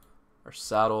lapis. Our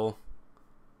saddle.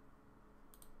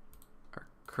 Our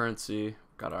currency.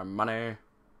 Got our money.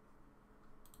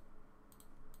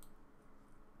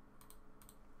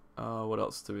 What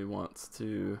else do we want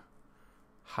to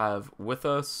have with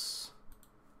us?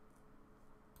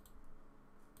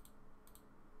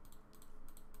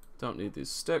 Don't need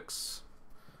these sticks.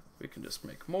 We can just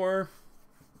make more.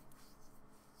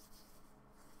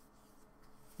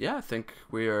 Yeah, I think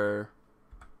we are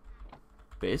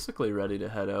basically ready to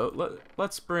head out.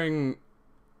 Let's bring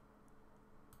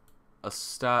a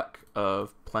stack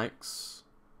of planks.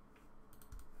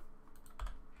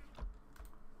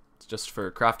 Just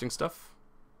for crafting stuff.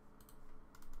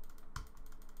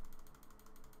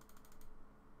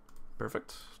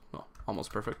 Perfect. Well,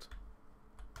 almost perfect.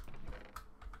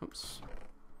 Oops.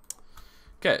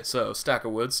 Okay, so stack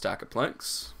of wood, stack of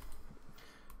planks.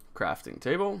 Crafting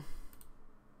table.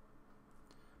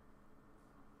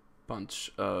 Bunch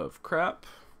of crap.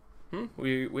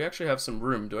 We actually have some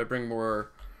room. Do I bring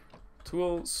more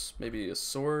tools? Maybe a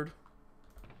sword?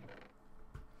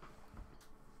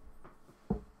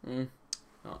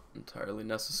 Not entirely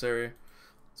necessary.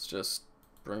 Let's just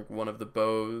bring one of the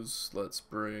bows. Let's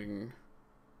bring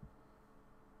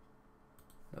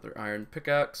another iron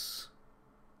pickaxe.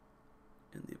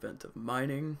 In the event of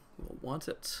mining, we'll want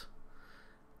it.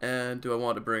 And do I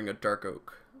want to bring a dark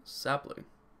oak sapling?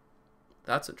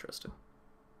 That's interesting.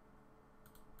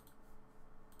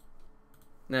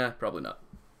 Nah, probably not.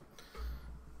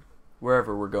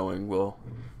 Wherever we're going, we'll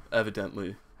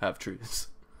evidently have trees.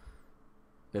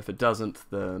 If it doesn't,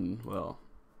 then, well,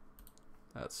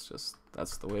 that's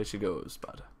the way she goes,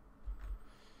 bud.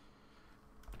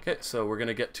 Okay, so we're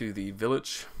gonna get to the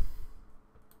village.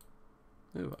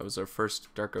 Ooh, that was our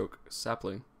first dark oak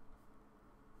sapling.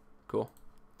 Cool.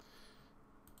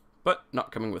 But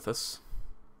not coming with us.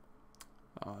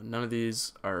 None of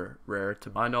these are rare to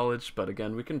my knowledge, but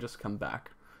again, we can just come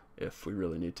back if we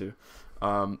really need to.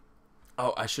 Oh,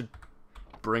 I should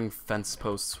bring fence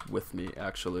posts with me,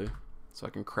 actually. So I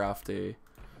can craft a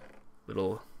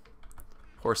little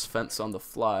horse fence on the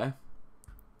fly.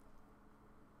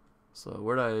 So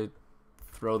where'd I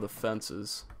throw the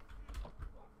fences?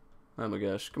 Oh my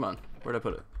gosh, come on. Where'd I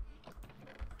put it?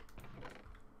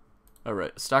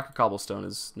 Alright, a stack of cobblestone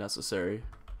is necessary.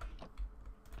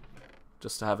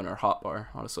 Just to have in our hotbar,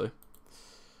 honestly.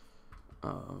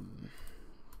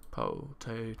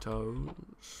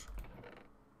 Potatoes.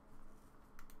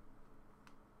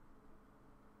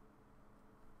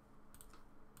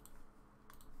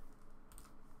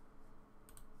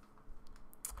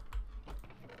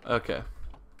 Okay.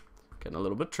 Getting a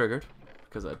little bit triggered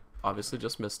because I obviously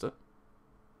just missed it.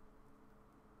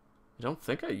 I don't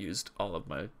think I used all of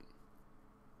my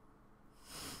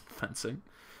fencing.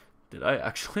 Did I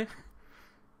actually?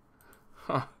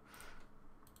 Huh.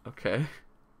 Okay.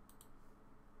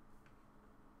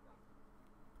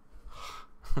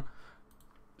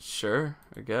 Sure,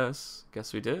 I guess.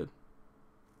 Guess we did.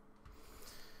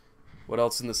 What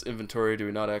else in this inventory do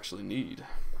we not actually need?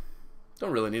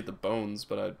 Don't really need the bones,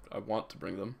 but I want to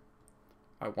bring them.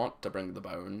 I want to bring the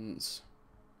bones.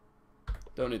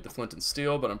 Don't need the flint and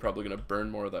steel, but I'm probably going to burn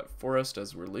more of that forest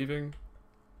as we're leaving.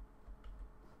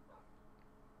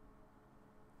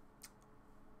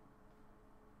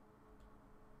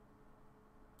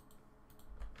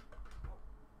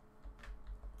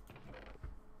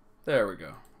 There we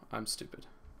go. I'm stupid.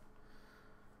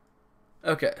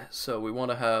 Okay, so we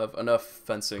want to have enough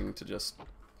fencing to just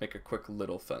make a quick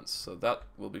little fence. So that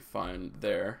will be fine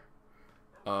there.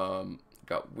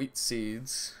 Got wheat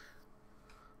seeds,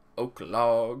 oak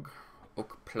log,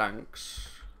 oak planks.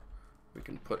 We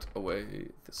can put away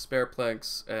the spare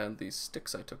planks and the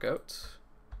sticks I took out.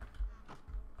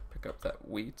 Pick up that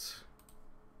wheat.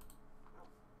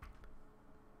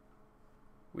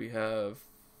 We have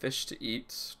fish to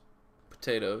eat,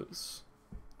 potatoes.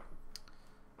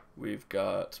 We've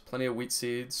got plenty of wheat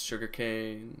seeds,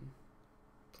 sugarcane,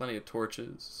 plenty of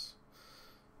torches.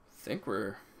 I think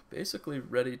we're basically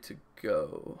ready to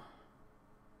go.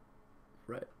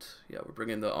 Right. Yeah, we're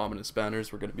bringing the ominous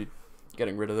banners. We're going to be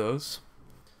getting rid of those.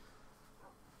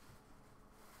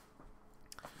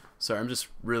 Sorry, I'm just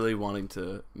really wanting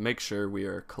to make sure we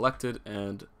are collected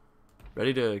and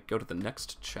ready to go to the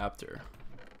next chapter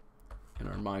in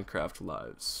our Minecraft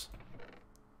lives.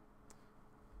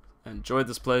 I enjoyed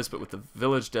this place, but with the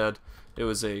village dead, it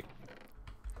was a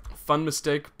fun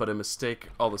mistake, but a mistake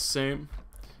all the same.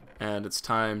 And it's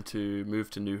time to move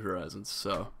to New Horizons,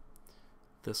 so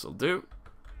this'll do.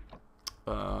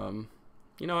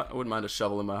 You know what? I wouldn't mind a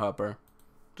shovel in my hopper.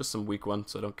 Just some weak one,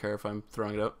 so I don't care if I'm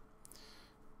throwing it out.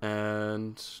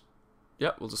 And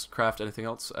yeah, we'll just craft anything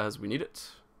else as we need it.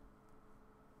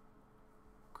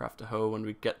 Craft a hoe when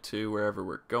we get to wherever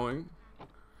we're going.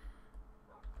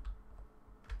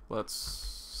 Let's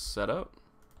set out.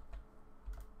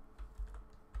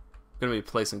 I'm gonna be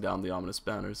placing down the ominous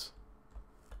banners.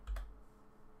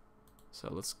 So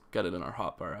let's get it in our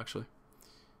hotbar actually.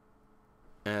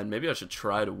 And maybe I should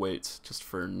try to wait just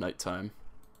for nighttime.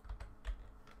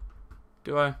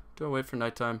 Do I wait for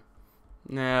nighttime?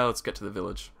 Nah, let's get to the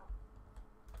village.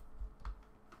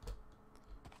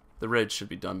 The raid should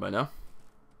be done by now.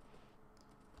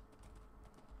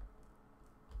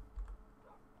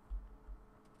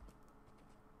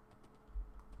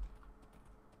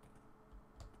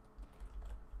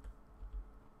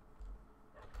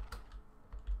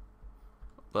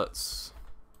 Let's...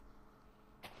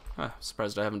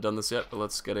 surprised I haven't done this yet, but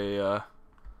let's get a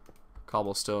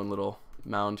cobblestone little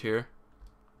mound here.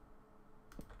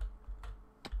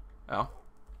 Ow.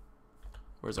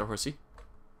 Where's our horsey?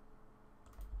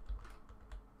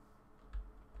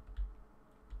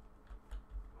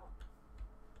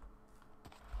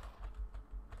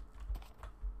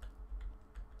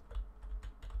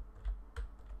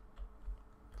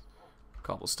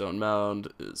 Cobblestone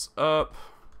mound is up.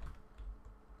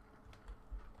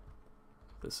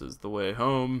 This is the way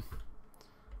home.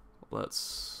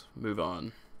 Let's move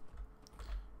on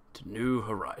to New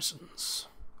Horizons.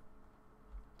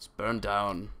 Let's burn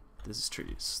down these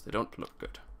trees. They don't look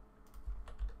good.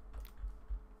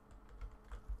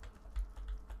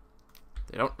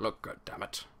 They don't look good, damn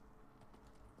it.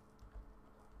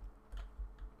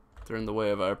 They're in the way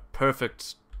of our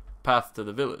perfect path to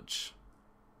the village.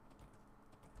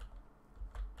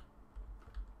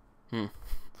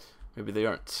 Maybe they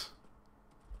aren't.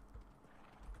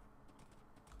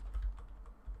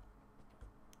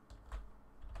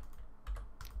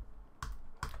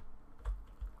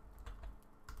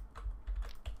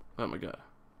 Oh my god.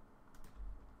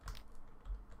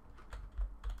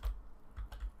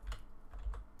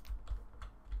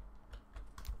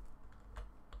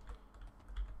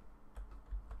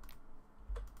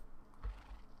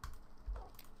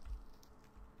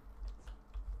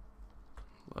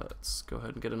 Let's go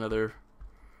ahead and get another.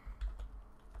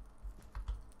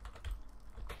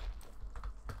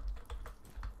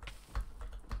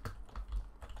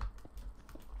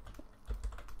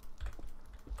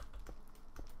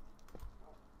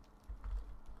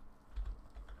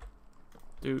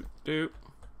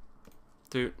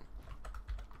 Doot.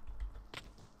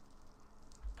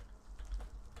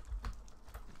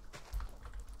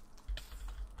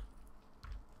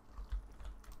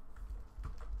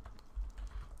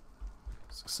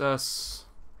 Success.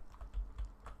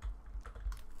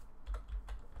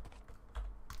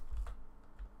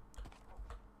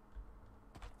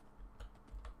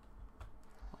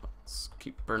 Let's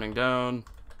keep burning down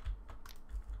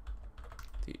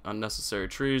the unnecessary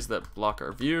trees that block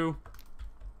our view.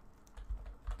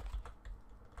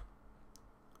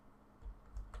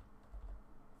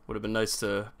 Would have been nice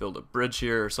to build a bridge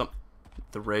here or something.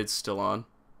 The raid's still on.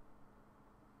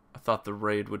 I thought the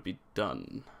raid would be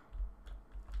done.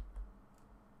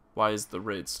 Why is the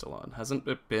raid still on? Hasn't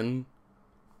it been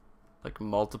like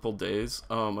multiple days?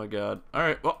 Oh my god.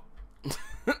 Alright, well,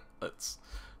 let's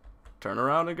turn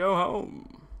around and go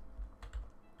home.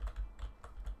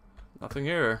 Nothing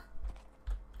here.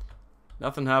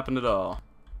 Nothing happened at all.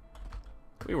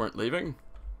 We weren't leaving.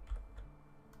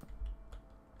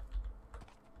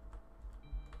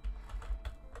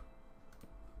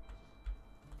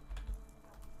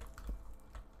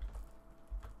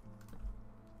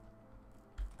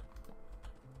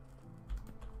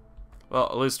 Well,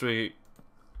 at least we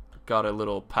got a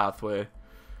little pathway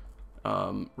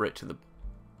right to the...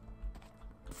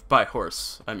 By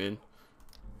horse, I mean.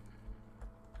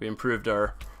 We improved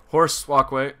our horse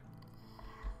walkway.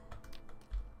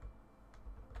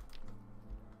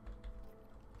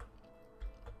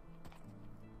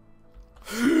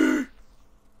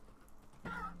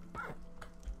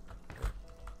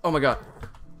 Oh my god.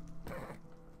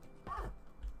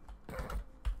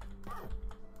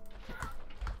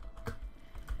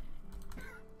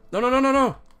 No, no, no, no,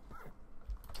 no.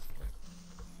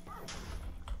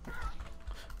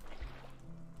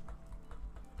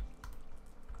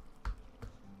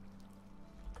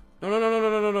 No, no, no, no,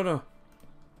 no, no, no, no.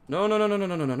 No, no, no, no, no,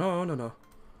 no, no, no, no, no, no.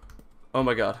 Oh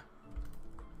my god.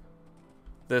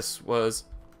 This was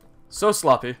so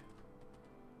sloppy.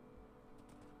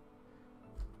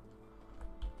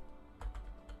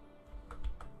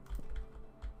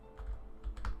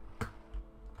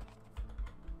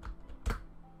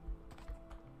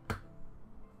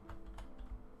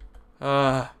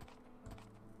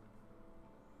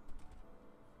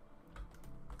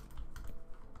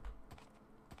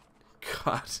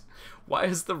 God, why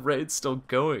is the raid still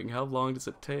going? How long does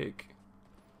it take?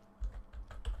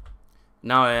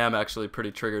 Now I am actually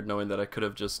pretty triggered knowing that I could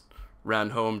have just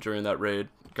ran home during that raid,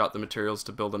 got the materials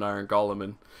to build an iron golem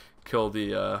and kill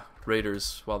the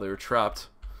raiders while they were trapped.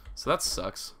 So that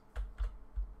sucks.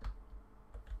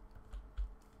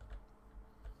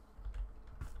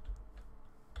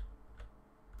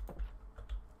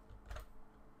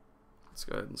 Let's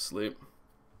go ahead and sleep.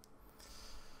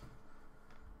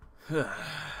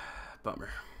 Bummer.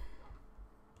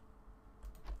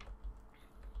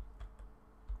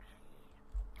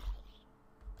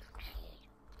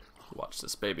 Watch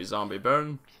this baby zombie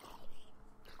burn.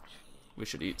 We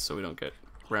should eat so we don't get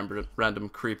random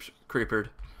creepered.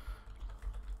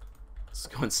 Let's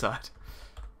go inside.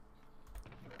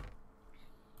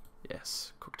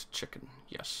 Yes, cooked chicken.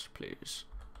 Yes, please.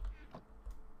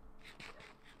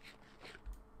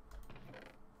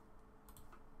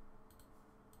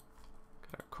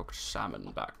 Cooked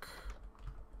salmon back.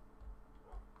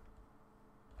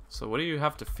 So what do you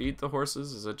have to feed the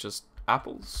horses? Is it just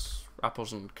apples?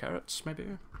 Apples and carrots,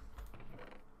 maybe?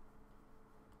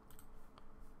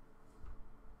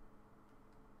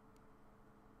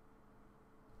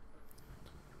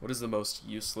 What is the most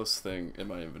useless thing in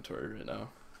my inventory right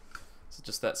now? Is it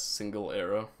just that single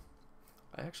arrow?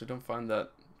 I actually don't find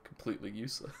that completely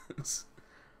useless.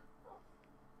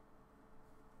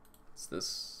 It's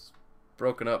this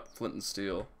broken up flint and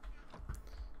steel.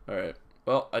 Alright.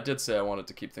 Well, I did say I wanted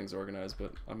to keep things organized,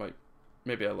 but I might...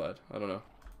 Maybe I lied. I don't know.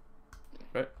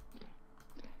 Right?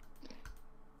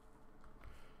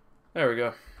 There we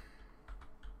go.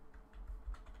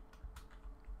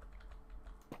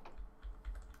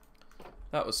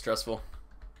 That was stressful.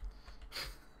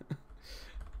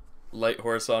 Light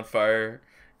horse on fire.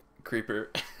 Creeper.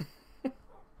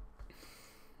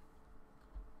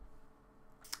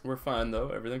 We're fine though,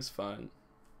 everything's fine.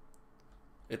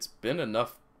 It's been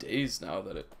enough days now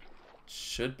that it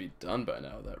should be done by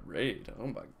now, that raid. Oh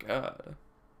my god.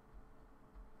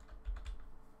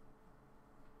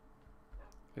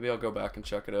 Maybe I'll go back and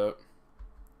check it out.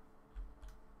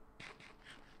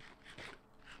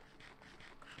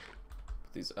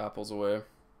 Put these apples away.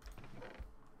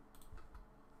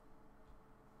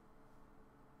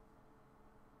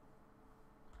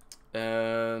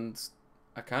 And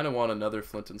I kind of want another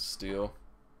flint and steel,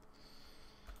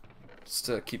 just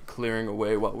to keep clearing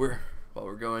away while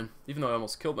we're going. Even though I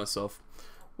almost killed myself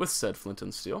with said flint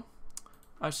and steel,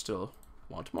 I still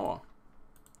want more.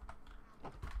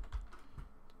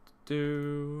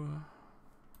 Flint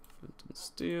and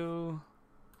steel.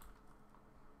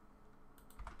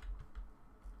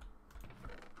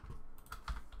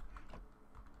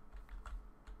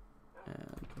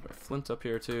 And put our flint up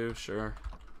here too, sure.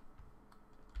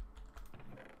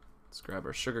 Let's grab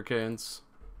our sugar canes.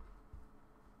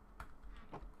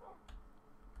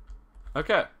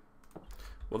 Okay.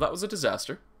 Well, that was a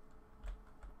disaster.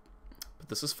 But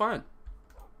this is fine.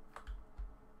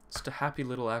 Just a happy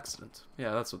little accident.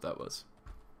 Yeah, that's what that was.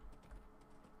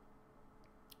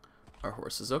 Our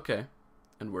horse is okay,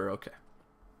 and we're okay.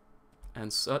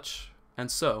 And such,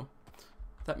 and so,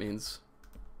 that means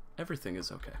everything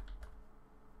is okay.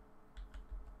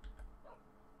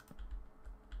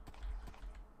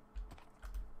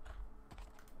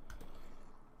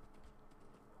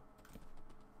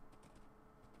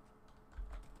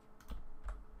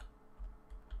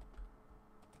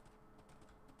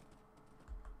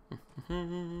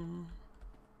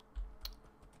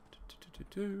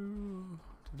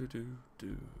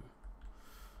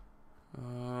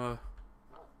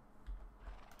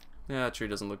 Yeah, that tree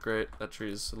doesn't look great. That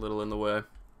tree's a little in the way.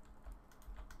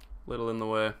 Little in the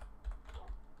way.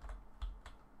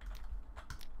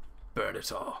 Burn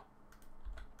it all.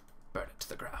 Burn it to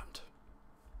the ground.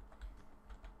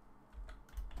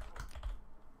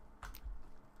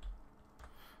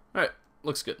 Alright,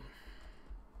 looks good.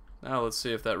 Now let's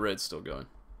see if that raid's still going.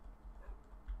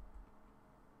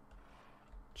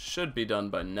 Should be done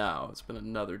by now. It's been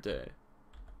another day.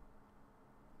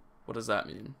 What does that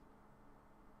mean?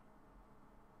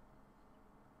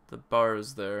 The bar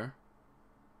is there.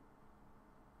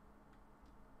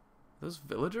 Those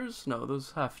villagers? No,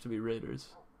 those have to be raiders.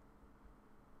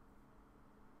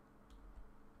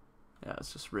 Yeah,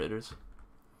 it's just raiders.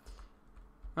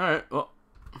 Alright, well.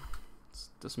 Let's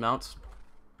dismount.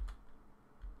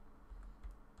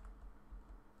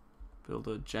 Build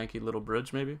a janky little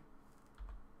bridge, maybe?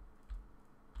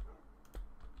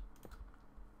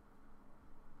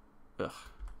 Ugh,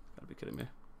 gotta be kidding me.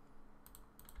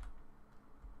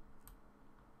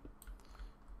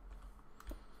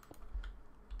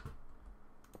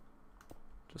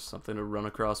 Just something to run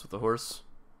across with the horse.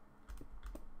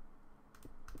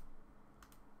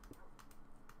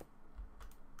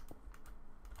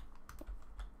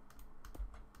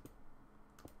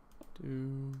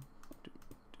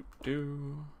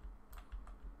 Do.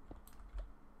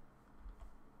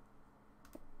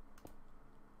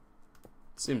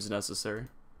 Seems necessary.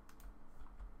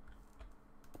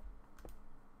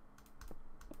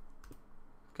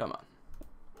 Come on.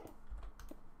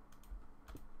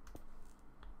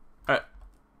 Alright.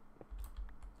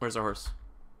 Where's our horse?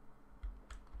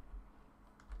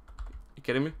 You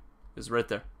kidding me? It's right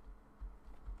there.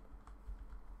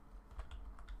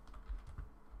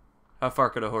 How far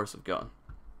could a horse have gone?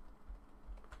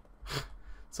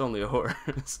 It's only a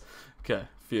horse. Okay,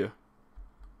 phew.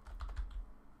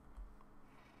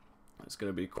 It's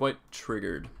gonna be quite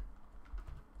triggered.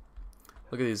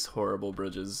 Look at these horrible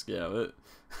bridges. Yeah,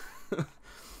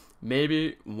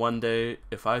 maybe one day,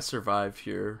 if I survive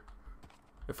here,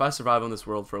 if I survive on this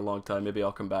world for a long time, maybe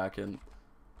I'll come back and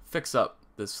fix up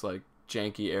this like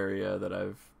janky area that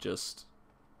I've just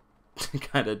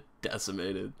kind of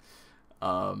decimated.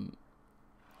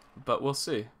 But we'll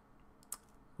see.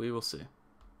 We will see.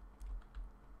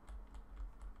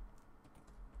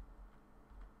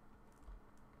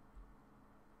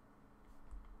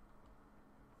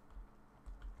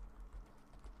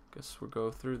 Guess we'll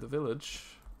go through the village.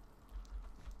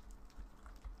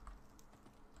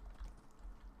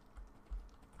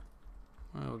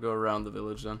 We'll go around the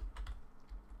village then.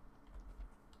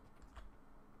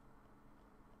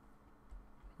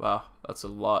 Wow, that's a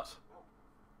lot.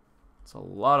 It's a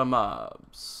lot of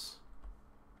mobs.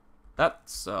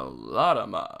 That's a lot of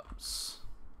mobs.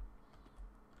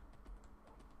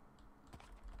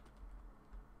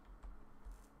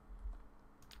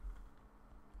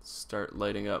 Start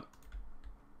lighting up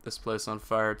this place on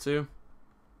fire too.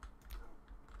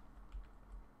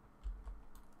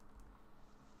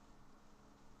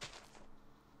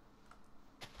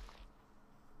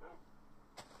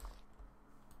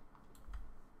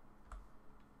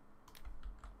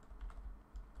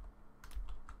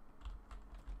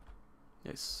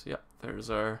 Nice. Yep, there's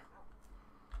our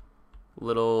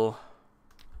little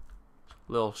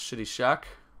shitty shack.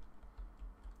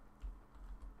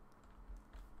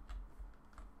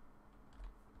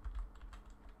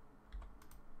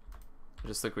 I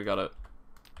just think we gotta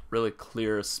really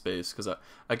clear a space because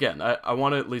again, I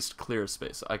want to at least clear a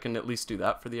space. I can at least do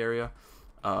that for the area,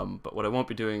 but what I won't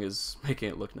be doing is making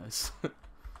it look nice.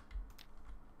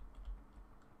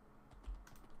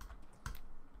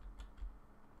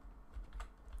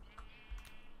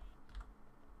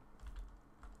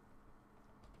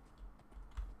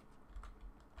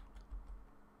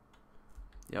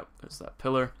 Yep, there's that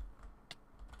pillar.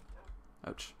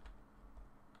 Ouch.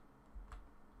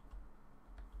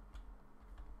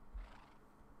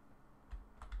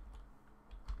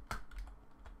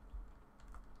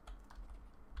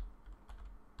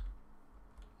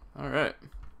 Alright.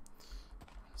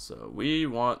 So we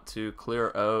want to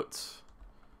clear out...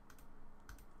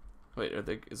 Wait,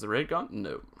 is the raid gone?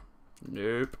 Nope.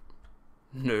 Nope.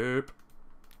 Nope.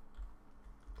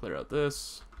 Clear out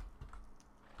this.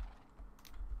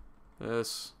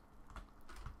 This.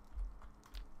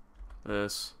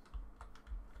 This.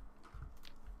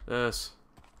 This.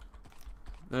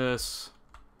 This.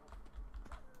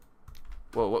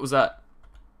 Whoa, what was that?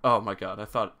 Oh my god, I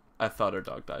thought our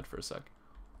dog died for a sec.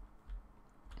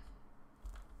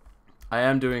 I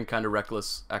am doing kind of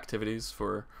reckless activities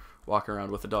for walking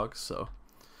around with a dog, so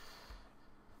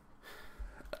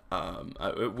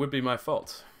it would be my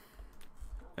fault.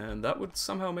 And that would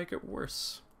somehow make it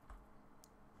worse.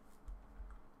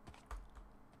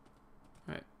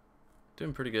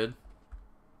 Doing pretty good.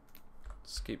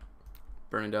 Just keep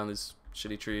burning down these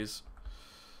shitty trees.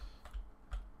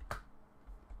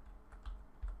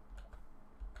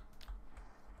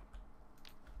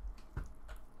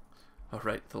 Oh,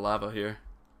 right, the lava here.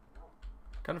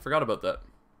 Kind of forgot about that.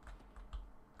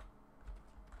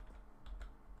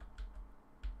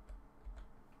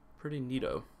 Pretty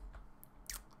neato.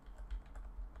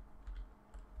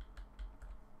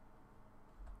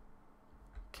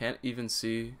 Can't even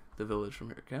see the village from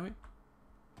here, can we?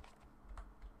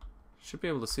 Should be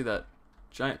able to see that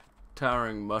giant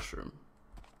towering mushroom.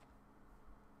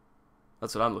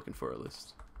 That's what I'm looking for, at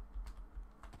least.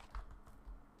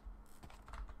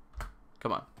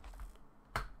 Come on.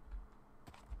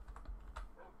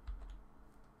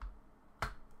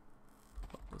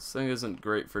 This thing isn't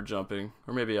great for jumping.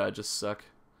 Or maybe I just suck.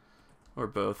 Or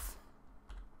both.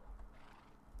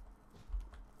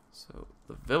 So,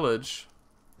 the village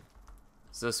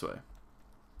is this way.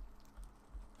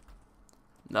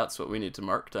 That's what we need to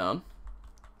mark down.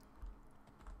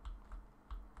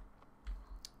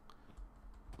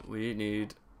 We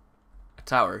need a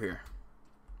tower here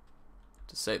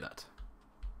to say that.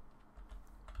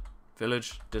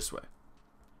 Village this way.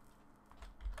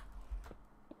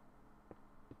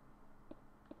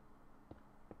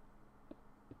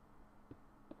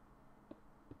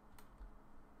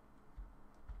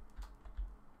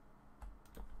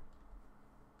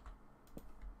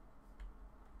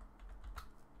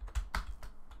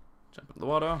 Jump in the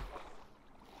water.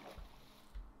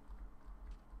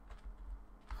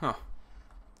 Huh.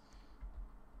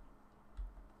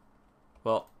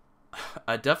 Well,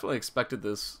 I definitely expected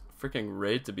this freaking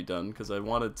raid to be done because I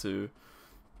wanted to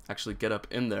actually get up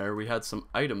in there. We had some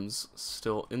items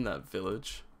still in that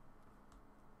village.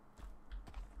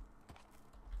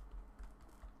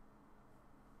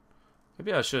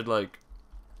 Maybe I should like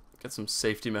get some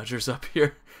safety measures up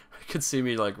here. I could see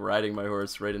me like riding my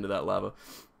horse right into that lava.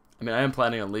 I mean, I am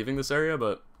planning on leaving this area,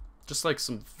 but just like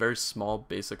some very small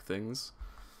basic things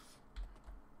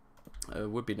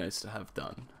would be nice to have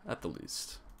done, at the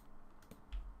least.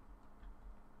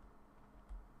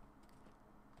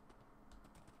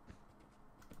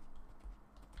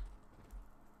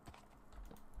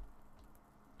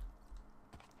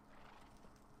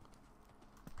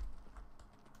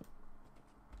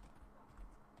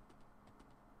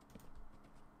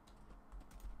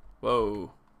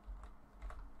 Whoa.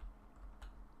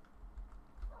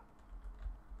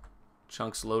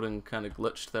 Chunks loading kind of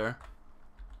glitched there.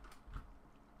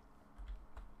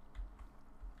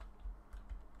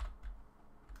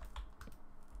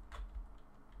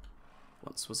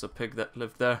 Once was a pig that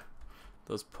lived there.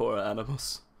 Those poor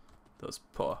animals. Those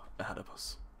poor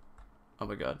animals. Oh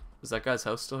my god. Is that guy's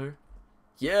house still here?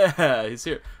 Yeah, he's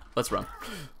here. Let's run.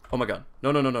 Oh my god.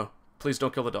 No, no, no, no. Please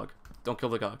don't kill the dog. Don't kill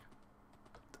the dog.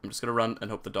 I'm just gonna run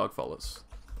and hope the dog follows.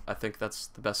 I think that's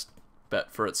the best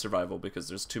bet for its survival because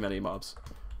there's too many mobs.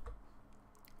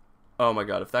 Oh my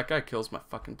god, if that guy kills my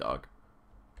fucking dog,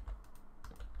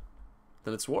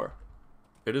 then it's war.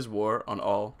 It is war on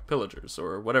all pillagers,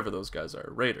 or whatever those guys are.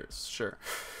 Raiders, sure.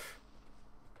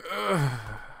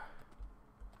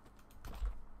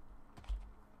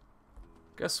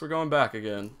 Guess we're going back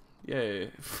again.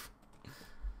 Yay.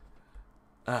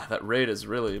 That raid has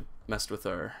really messed with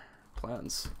our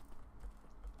plans.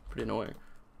 Pretty annoying.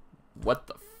 What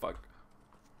the fuck?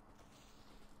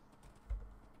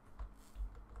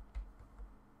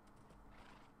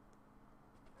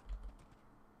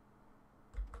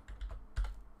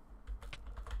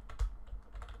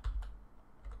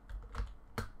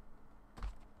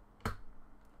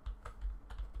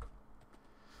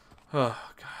 Oh,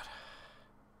 God.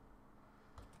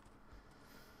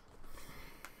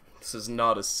 This is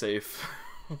not a safe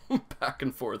back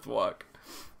and forth walk.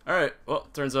 Alright, well,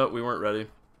 turns out we weren't ready.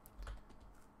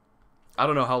 I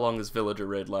don't know how long this villager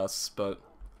raid lasts, but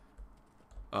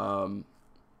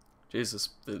Jesus,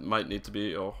 it might need to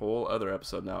be a whole other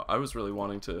episode now. I was really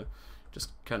wanting to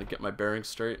just kind of get my bearings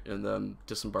straight and then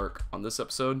disembark on this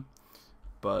episode,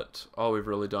 but all we've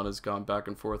really done is gone back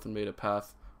and forth and made a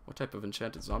path. What type of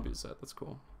enchanted zombie is that? That's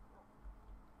cool.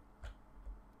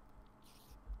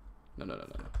 No, no, no,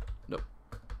 no, no. Nope.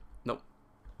 Nope.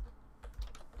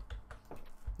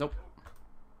 Nope.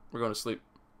 We're going to sleep.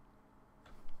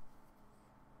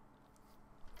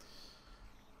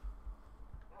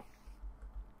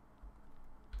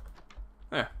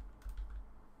 There.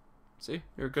 See?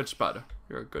 You're a good spider.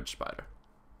 You're a good spider.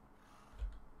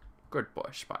 Good boy,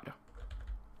 spider.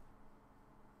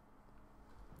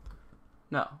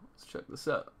 Now, let's check this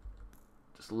out.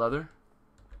 Just leather.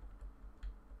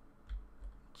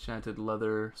 Enchanted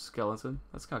leather skeleton.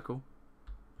 That's kind of cool.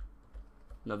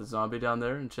 Another zombie down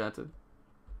there, enchanted.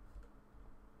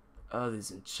 Oh,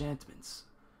 these enchantments.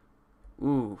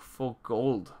 Ooh, full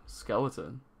gold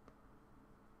skeleton.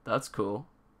 That's cool.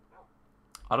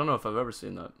 I don't know if I've ever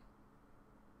seen that.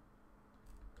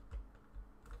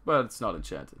 But it's not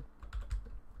enchanted.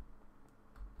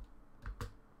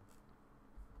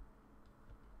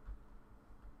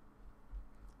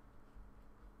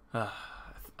 I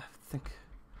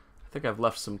think I've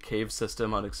left some cave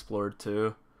system unexplored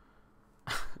too.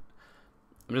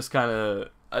 I'm just kind of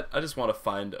I just want to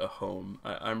find a home.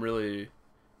 I'm really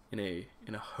in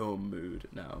a home mood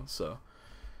now. So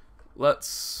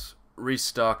let's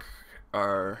restock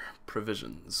our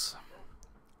provisions.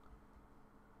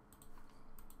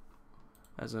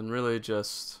 As in really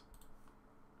just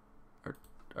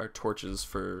our torches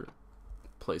for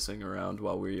placing around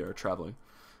while we are traveling.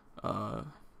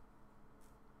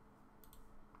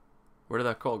 Where did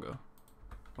that coal go?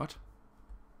 What?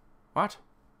 What?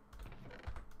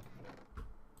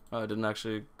 Oh, I didn't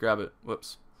actually grab it.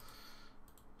 Whoops.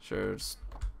 Sure, just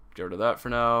get rid of that for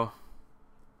now.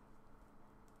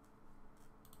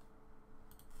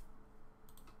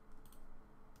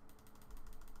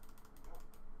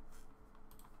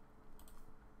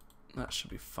 That should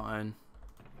be fine.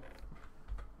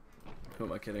 Who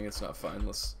am I kidding? It's not fine.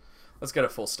 Let's get a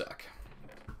full stack.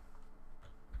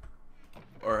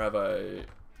 Or have I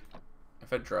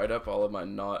dried up all of my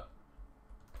not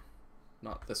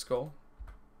this coal?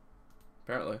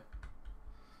 Apparently.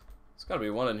 There's gotta be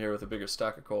one in here with a bigger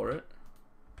stack of coal, right?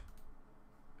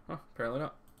 Huh, apparently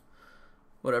not.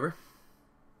 Whatever.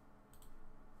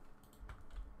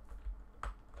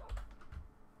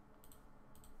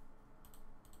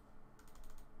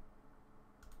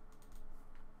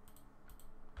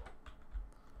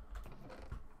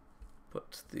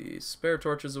 Put the spare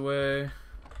torches away.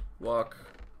 Walk.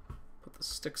 Put the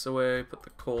sticks away. Put the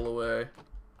coal away.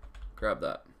 Grab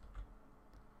that.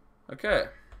 Okay.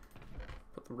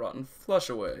 Put the rotten flesh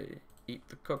away. Eat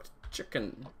the cooked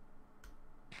chicken.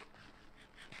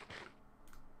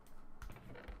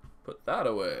 Put that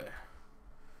away.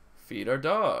 Feed our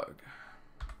dog.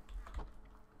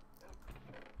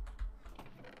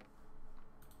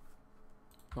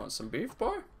 Want some beef,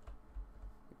 boy?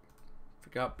 If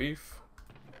you got beef,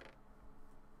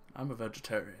 I'm a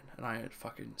vegetarian, and I ain't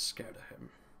fucking scared of him.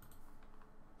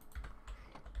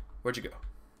 Where'd you go?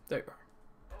 There you are.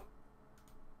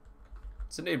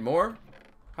 Does it need more?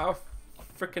 How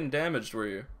freaking damaged were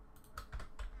you?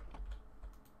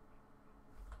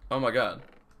 Oh my god.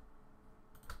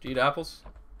 Do you eat apples?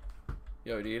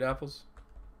 Yo, do you eat apples?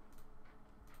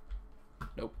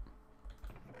 Nope.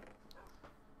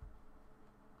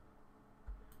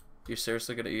 You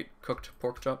seriously gonna eat cooked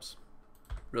pork chops?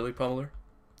 Really, Pummeler?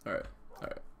 Alright,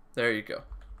 alright. There you go.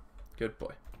 Good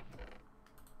boy.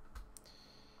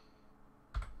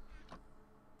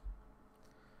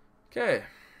 Okay.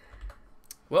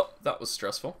 Well, that was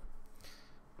stressful.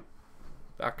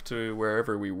 Back to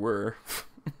wherever we were.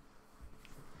 I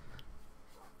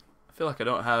feel like I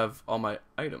don't have all my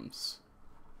items.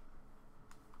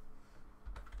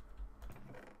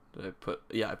 Did I put...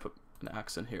 Yeah, I put an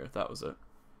axe in here. That was it.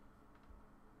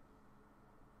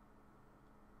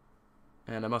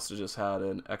 And I must have just had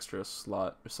an extra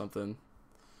slot or something.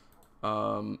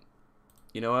 You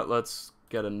know what? Let's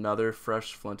get another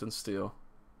fresh flint and steel.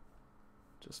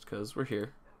 Just because we're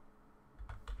here.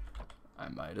 I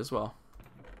might as well.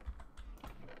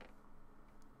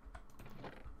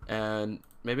 And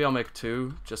maybe I'll make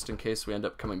 2 just in case we end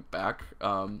up coming back.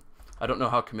 I don't know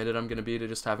how committed I'm going to be to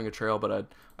just having a trail, but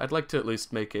I'd like to at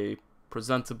least make a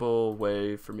presentable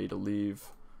way for me to leave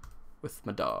with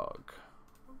my dog.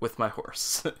 With my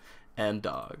horse and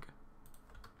dog.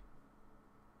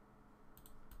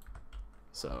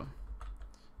 So,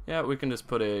 yeah, we can just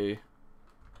put a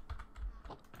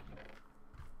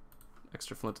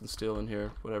extra flint and steel in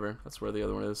here, whatever. That's where the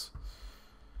other one is.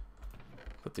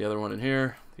 Put the other one in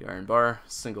here, the iron bar,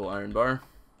 single iron bar.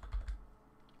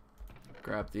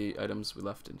 Grab the items we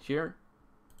left in here,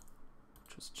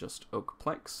 which was just oak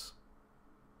planks.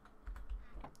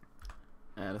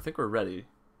 And I think we're ready,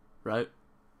 right?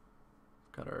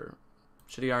 Got our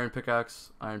shitty iron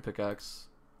pickaxe,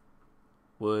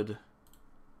 wood,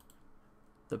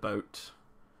 the boat,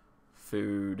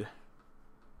 food.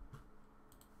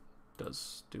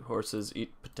 Do horses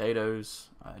eat potatoes?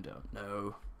 I don't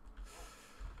know.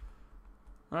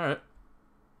 Alright.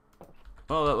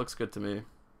 Well, that looks good to me.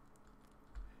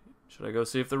 Should I go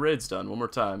see if the raid's done one more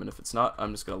time? And if it's not,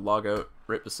 I'm just going to log out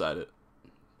right beside it.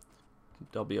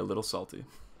 I'll be a little salty.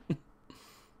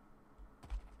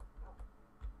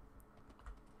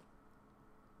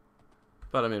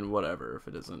 But I mean, whatever. If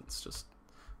it isn't, it's just...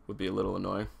 would be a little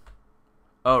annoying.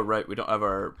 Oh, right, we don't have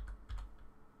our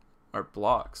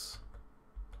blocks.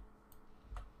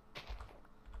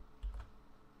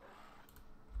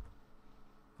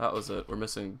 That was it. We're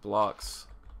missing blocks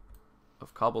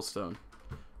of cobblestone.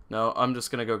 No, I'm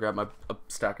just gonna go grab a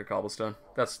stack of cobblestone.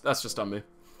 That's just on me.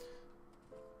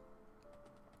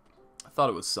 I thought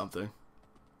it was something.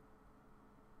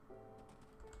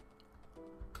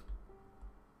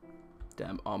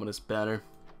 Damn ominous banner.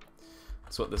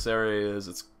 That's what this area is.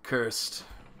 It's cursed.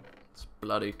 It's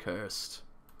bloody cursed.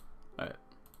 Alright.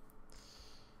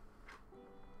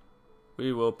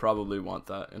 We will probably want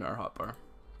that in our hotbar.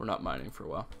 We're not mining for a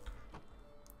while.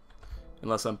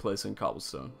 Unless I'm placing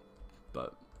cobblestone.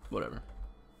 But whatever.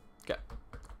 Okay.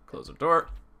 Close the door.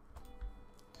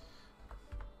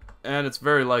 And it's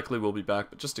very likely we'll be back,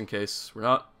 but just in case we're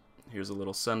not, here's a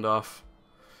little send-off.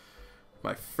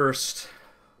 My first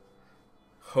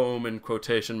home in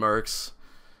quotation marks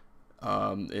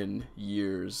in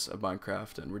years of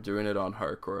Minecraft, and we're doing it on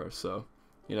hardcore, so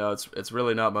you know it's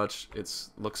really not much. It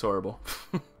looks horrible.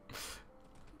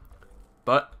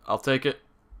 But I'll take it.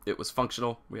 It was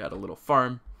functional. We had a little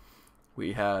farm.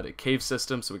 We had a cave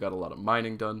system, so we got a lot of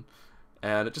mining done.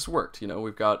 And it just worked, you know.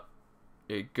 We've got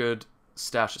a good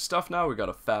stash of stuff now. We got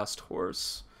a fast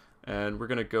horse. And we're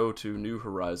going to go to New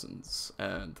Horizons.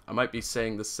 And I might be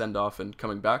saying this send-off and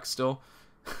coming back still.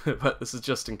 But this is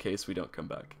just in case we don't come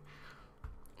back.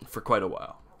 For quite a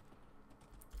while.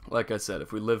 Like I said,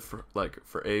 if we live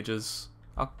for ages,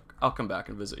 I'll come back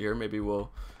and visit here. Maybe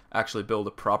we'll actually build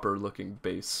a proper looking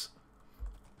base.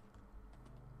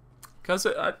 Because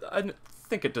I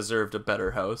think it deserved a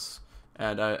better house.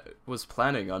 And I was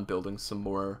planning on building some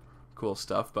more cool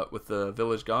stuff. But with the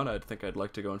village gone, I think I'd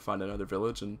like to go and find another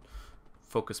village and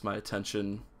focus my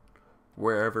attention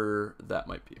wherever that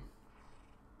might be.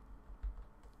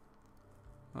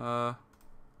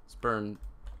 Let's burn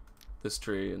this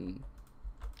tree and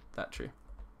that tree.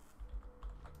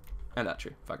 And that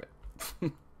tree. Fuck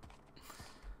it.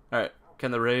 Alright.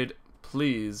 Can the raid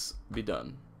please be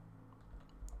done?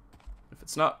 If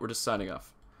it's not, we're just signing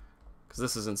off. Because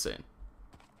this is insane.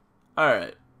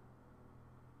 Alright.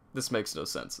 This makes no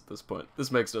sense at this point.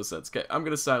 This makes no sense. Okay, I'm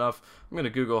going to sign off. I'm going to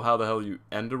Google how the hell you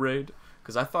end a raid.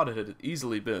 Because I thought it had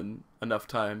easily been enough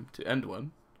time to end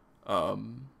one.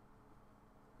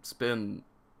 It's been,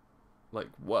 like,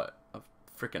 what? A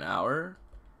freaking hour?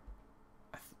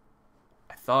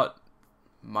 I thought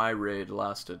my raid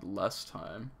lasted less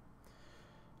time.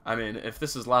 I mean, if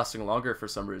this is lasting longer for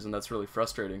some reason, that's really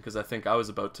frustrating, because I think I was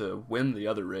about to win the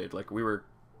other raid. Like, we were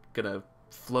gonna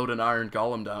float an iron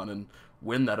golem down and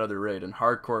win that other raid in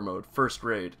hardcore mode, first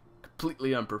raid,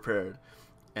 completely unprepared.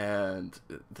 And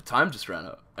the time just ran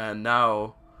out. And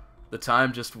now the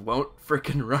time just won't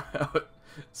freaking run out.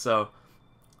 So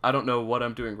I don't know what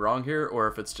I'm doing wrong here, or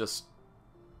if it's just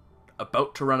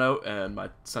about to run out and my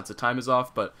sense of time is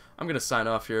off, but I'm gonna sign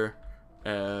off here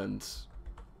and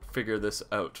figure this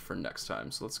out for next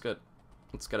time. So let's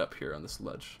get up here on this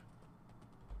ledge.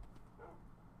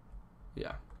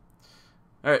 Yeah.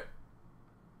 Alright.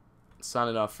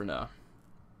 Signing off for now.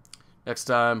 Next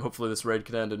time, hopefully this raid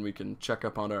can end and we can check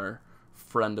up on our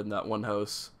friend in that one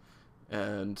house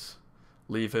and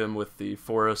leave him with the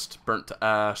forest burnt to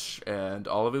ash and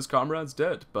all of his comrades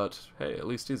dead. But hey, at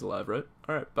least he's alive, right?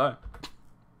 Alright, bye.